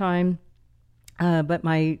half the time. But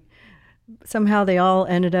somehow they all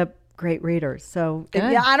ended up great readers. So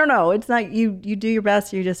I don't know. It's not you do your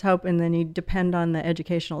best, you just hope, and then you depend on the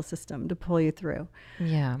educational system to pull you through.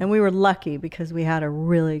 Yeah. And we were lucky because we had a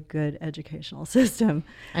really good educational system.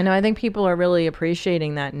 I know. I think people are really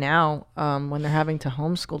appreciating that now when they're having to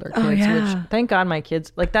homeschool their kids. yeah. Which, thank God, my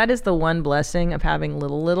kids, that is the one blessing of having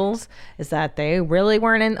littles is that they really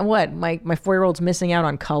weren't in my 4-year-old's missing out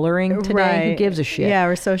on coloring today. Who Right. gives a shit? Yeah,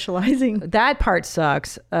 we're socializing. That part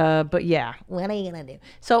sucks. But yeah. What are you gonna do?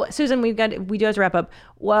 So Susan, we do have to wrap up.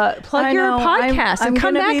 Plug I your know. podcast and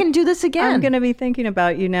come gonna back and do this again. I'm going to be thinking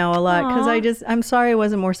about you now a lot Aw. because I'm sorry I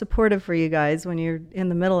wasn't more supportive for you guys when you're in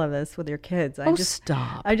the middle of this with your kids.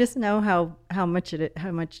 Stop. I just know how much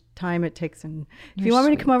time it takes, and if you want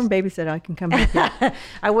me to come over and babysit, I can come back. Yeah.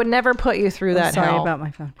 I would never put you through that. Sorry hell. about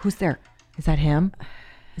my phone. Who's there? Is that him?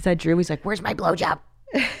 Is that Drew? He's like, where's my blowjob?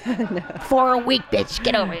 For a week, bitch.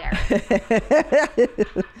 Get over here.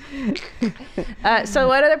 So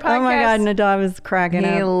what other podcasts? Oh my God, Nadav is cracking He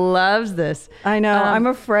up. loves this. I know. I'm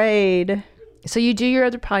afraid. So you do your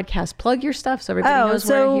other podcast. Plug your stuff so everybody knows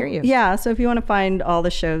where to hear you. Yeah, so if you want to find all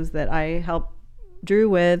the shows that I help Drew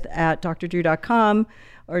with at drdrew.com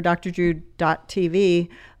or drdrew.tv,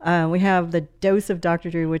 we have the Dose of Dr.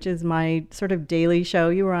 Drew, which is my sort of daily show.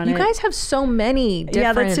 You were on it. You guys have so many different...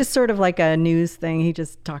 Yeah, that's just sort of like a news thing. He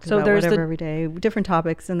just talks So about there's whatever the- every day, different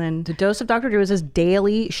topics, and then The Dose of Dr. Drew is his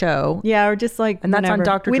daily show. yeah, or just like And that's on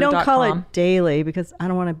whenever. We don't call drdrew.com. it daily because I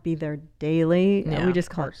don't want to be there daily. Yeah, We just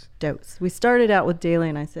of call course. it Dose. We started out with daily,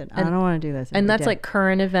 and I said I don't want to do this. And every that's day. like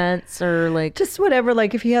current events or like... just whatever.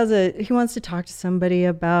 Like if he wants to talk to somebody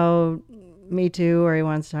about Me Too, or he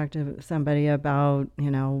wants to talk to somebody about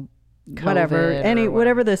whatever, COVID or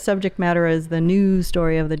whatever the subject matter is, the news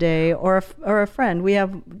story of the day, or a friend. We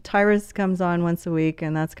have Tyrus comes on once a week,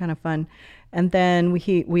 and that's kind of fun. And then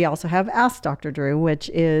we also have Ask Dr. Drew, which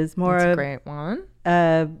is more That's a of great one.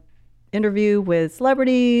 interview with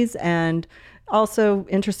celebrities and also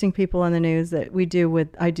interesting people in the news that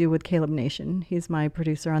I do with Caleb Nation. He's my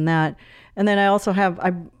producer on that. And then I also have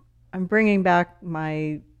I'm bringing back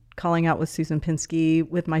my Calling Out with Susan Pinsky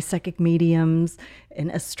with my psychic mediums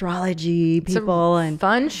and astrology people. And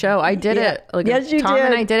Fun show. I did Yeah. it. Like, Yes, you Tom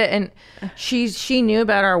and did. I did it, and she knew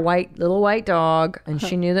about our little white dog, and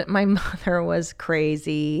she knew that my mother was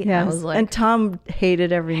crazy. yes. I was like, And Tom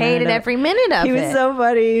hated every minute of it. He was so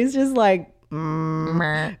funny. He's just like,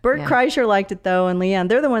 Bert Yeah. Kreischer liked it though, and Leanne.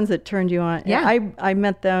 They're the ones that turned you on. Yeah. I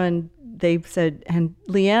met them, and they said, and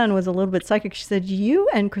Leanne was a little bit psychic. She said, "You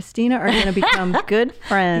and Christina are going to become good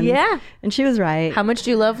friends." Yeah. and she was right. How much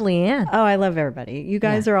do you love Leanne? Oh, I love everybody. You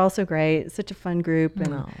guys are also great. It's such a fun group,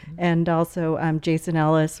 and also Jason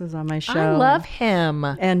Ellis was on my show. I love him.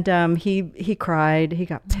 And he cried. He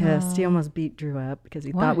got pissed. He almost beat Drew up because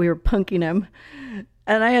he thought we were punking him.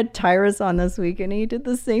 And I had Tyrus on this week, and he did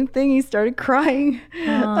the same thing. He started crying.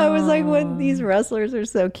 I was like, "What? These wrestlers are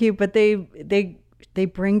so cute." But they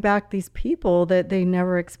bring back these people that they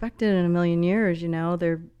never expected in a million years,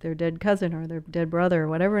 their dead cousin or their dead brother or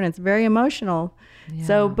whatever. And it's very emotional. Yeah.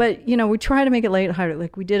 So, but we try to make it lighthearted.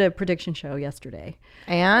 Like we did a prediction show yesterday.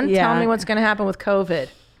 And tell me what's going to happen with COVID.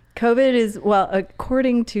 COVID is, well,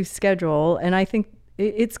 according to schedule, and I think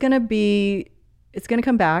it's going to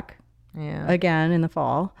come back again in the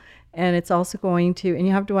fall. And it's also going to, and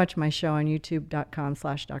you have to watch my show on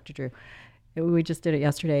youtube.com/Dr. Drew. We just did it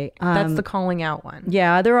yesterday. That's the calling out one.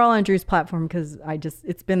 Yeah, they're all on Drew's platform because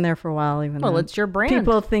it's been there for a while. Even well, it's your brand.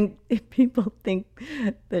 People think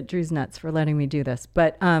that Drew's nuts for letting me do this,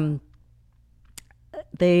 but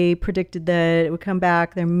they predicted that it would come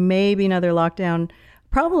back. There may be another lockdown,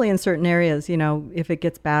 probably in certain areas, if it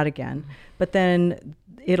gets bad again. But then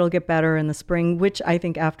it'll get better in the spring, which I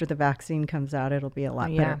think after the vaccine comes out, it'll be a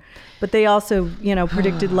lot better. But they also,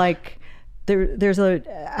 predicted like.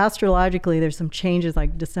 Astrologically, there's some changes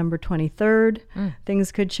like December 23rd.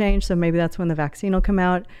 Things could change. So maybe that's when the vaccine will come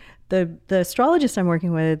out. The astrologist I'm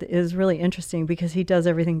working with is really interesting because he does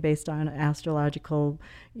everything based on astrological,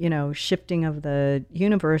 shifting of the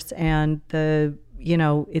universe. And there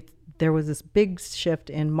was this big shift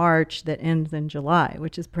in March that ends in July,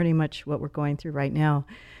 which is pretty much what we're going through right now.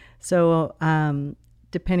 So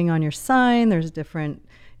depending on your sign, there's different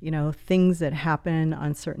things that happen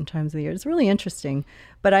on certain times of the year. It's really interesting.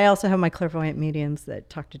 But I also have my clairvoyant mediums that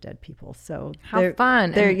talk to dead people. So how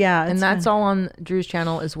fun. And that's fun. all on Drew's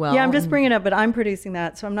channel as well. Yeah, I'm just bringing it up, but I'm producing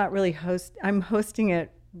that. So I'm not really I'm hosting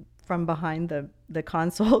it from behind the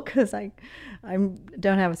console because I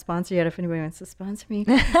don't have a sponsor yet if anybody wants to sponsor me.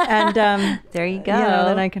 And there you go.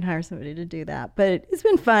 Then I can hire somebody to do that. But it's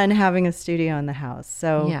been fun having a studio in the house.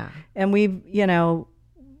 So and we've,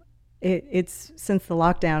 it's since the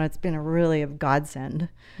lockdown, it's been a godsend.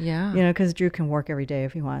 Yeah. Because Drew can work every day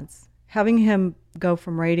if he wants. Having him go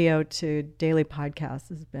from radio to daily podcasts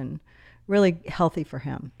has been really healthy for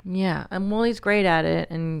him. Yeah. And Willie's great at it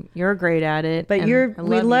and you're great at it. But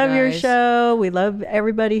we love your show. We love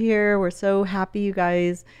everybody here. We're so happy you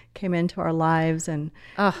guys came into our lives and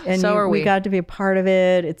we got to be a part of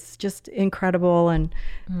it. It's just incredible and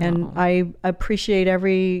I appreciate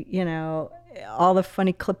every, all the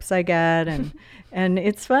funny clips I get and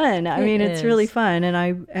it's fun. I mean, it's really fun.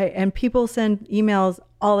 And and people send emails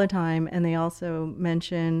all the time and they also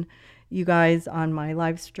mention you guys on my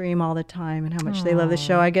live stream all the time and how much they love the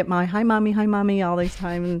show. I get my hi mommy all this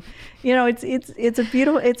time. And, it's a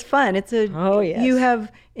beautiful, it's fun. You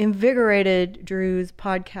have invigorated Drew's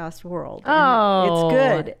podcast world. It's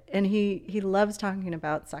good. And he loves talking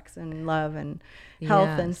about sex and love and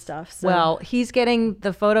health and stuff. So. Well, he's getting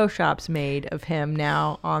the Photoshops made of him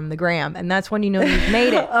now on the gram. And that's when you've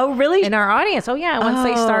made it. Oh, really? In our audience. Oh, yeah. Once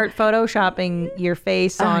they start Photoshopping your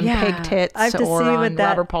face on pig tits or on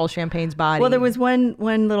Robert Paul Champagne's body. Well, there was one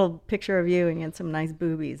little picture of you and you had some nice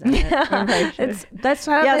boobies. On it. That's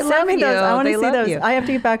how they love you. Those. I want to see those. You. I have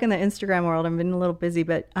to get back in the Instagram world. I've been a little busy,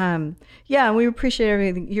 but we appreciate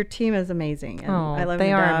everything. Your team is amazing. And I love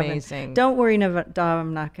they are amazing. Don't worry, Nadav,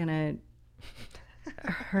 I'm not going to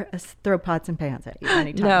throw pots and pans at you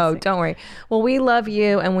anytime. No, don't worry. Well, we love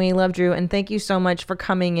you and we love Drew, and thank you so much for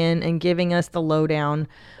coming in and giving us the lowdown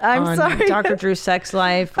on Dr. Drew's sex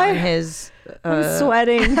life, on his... I'm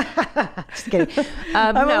sweating. Just kidding.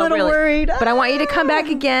 I'm a little worried. But I want you to come back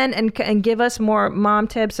again and give us more mom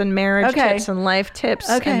tips and marriage tips and life tips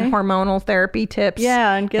and hormonal therapy tips.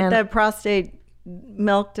 Yeah, and get that prostate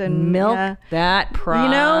milked and that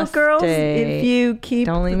prostate. Girls, if you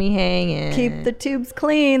don't leave me hanging, keep the tubes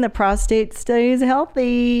clean, the prostate stays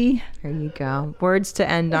healthy. There you go. Words to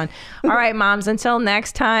end on. All right, moms, until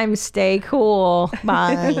next time, stay cool.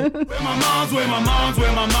 Bye. Where my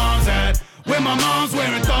mom's at? Where my mom's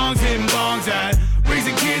wearing thongs, hitting bongs at?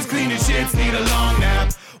 Raising kids, cleaning shits, need a long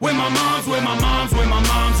nap. Where my mom's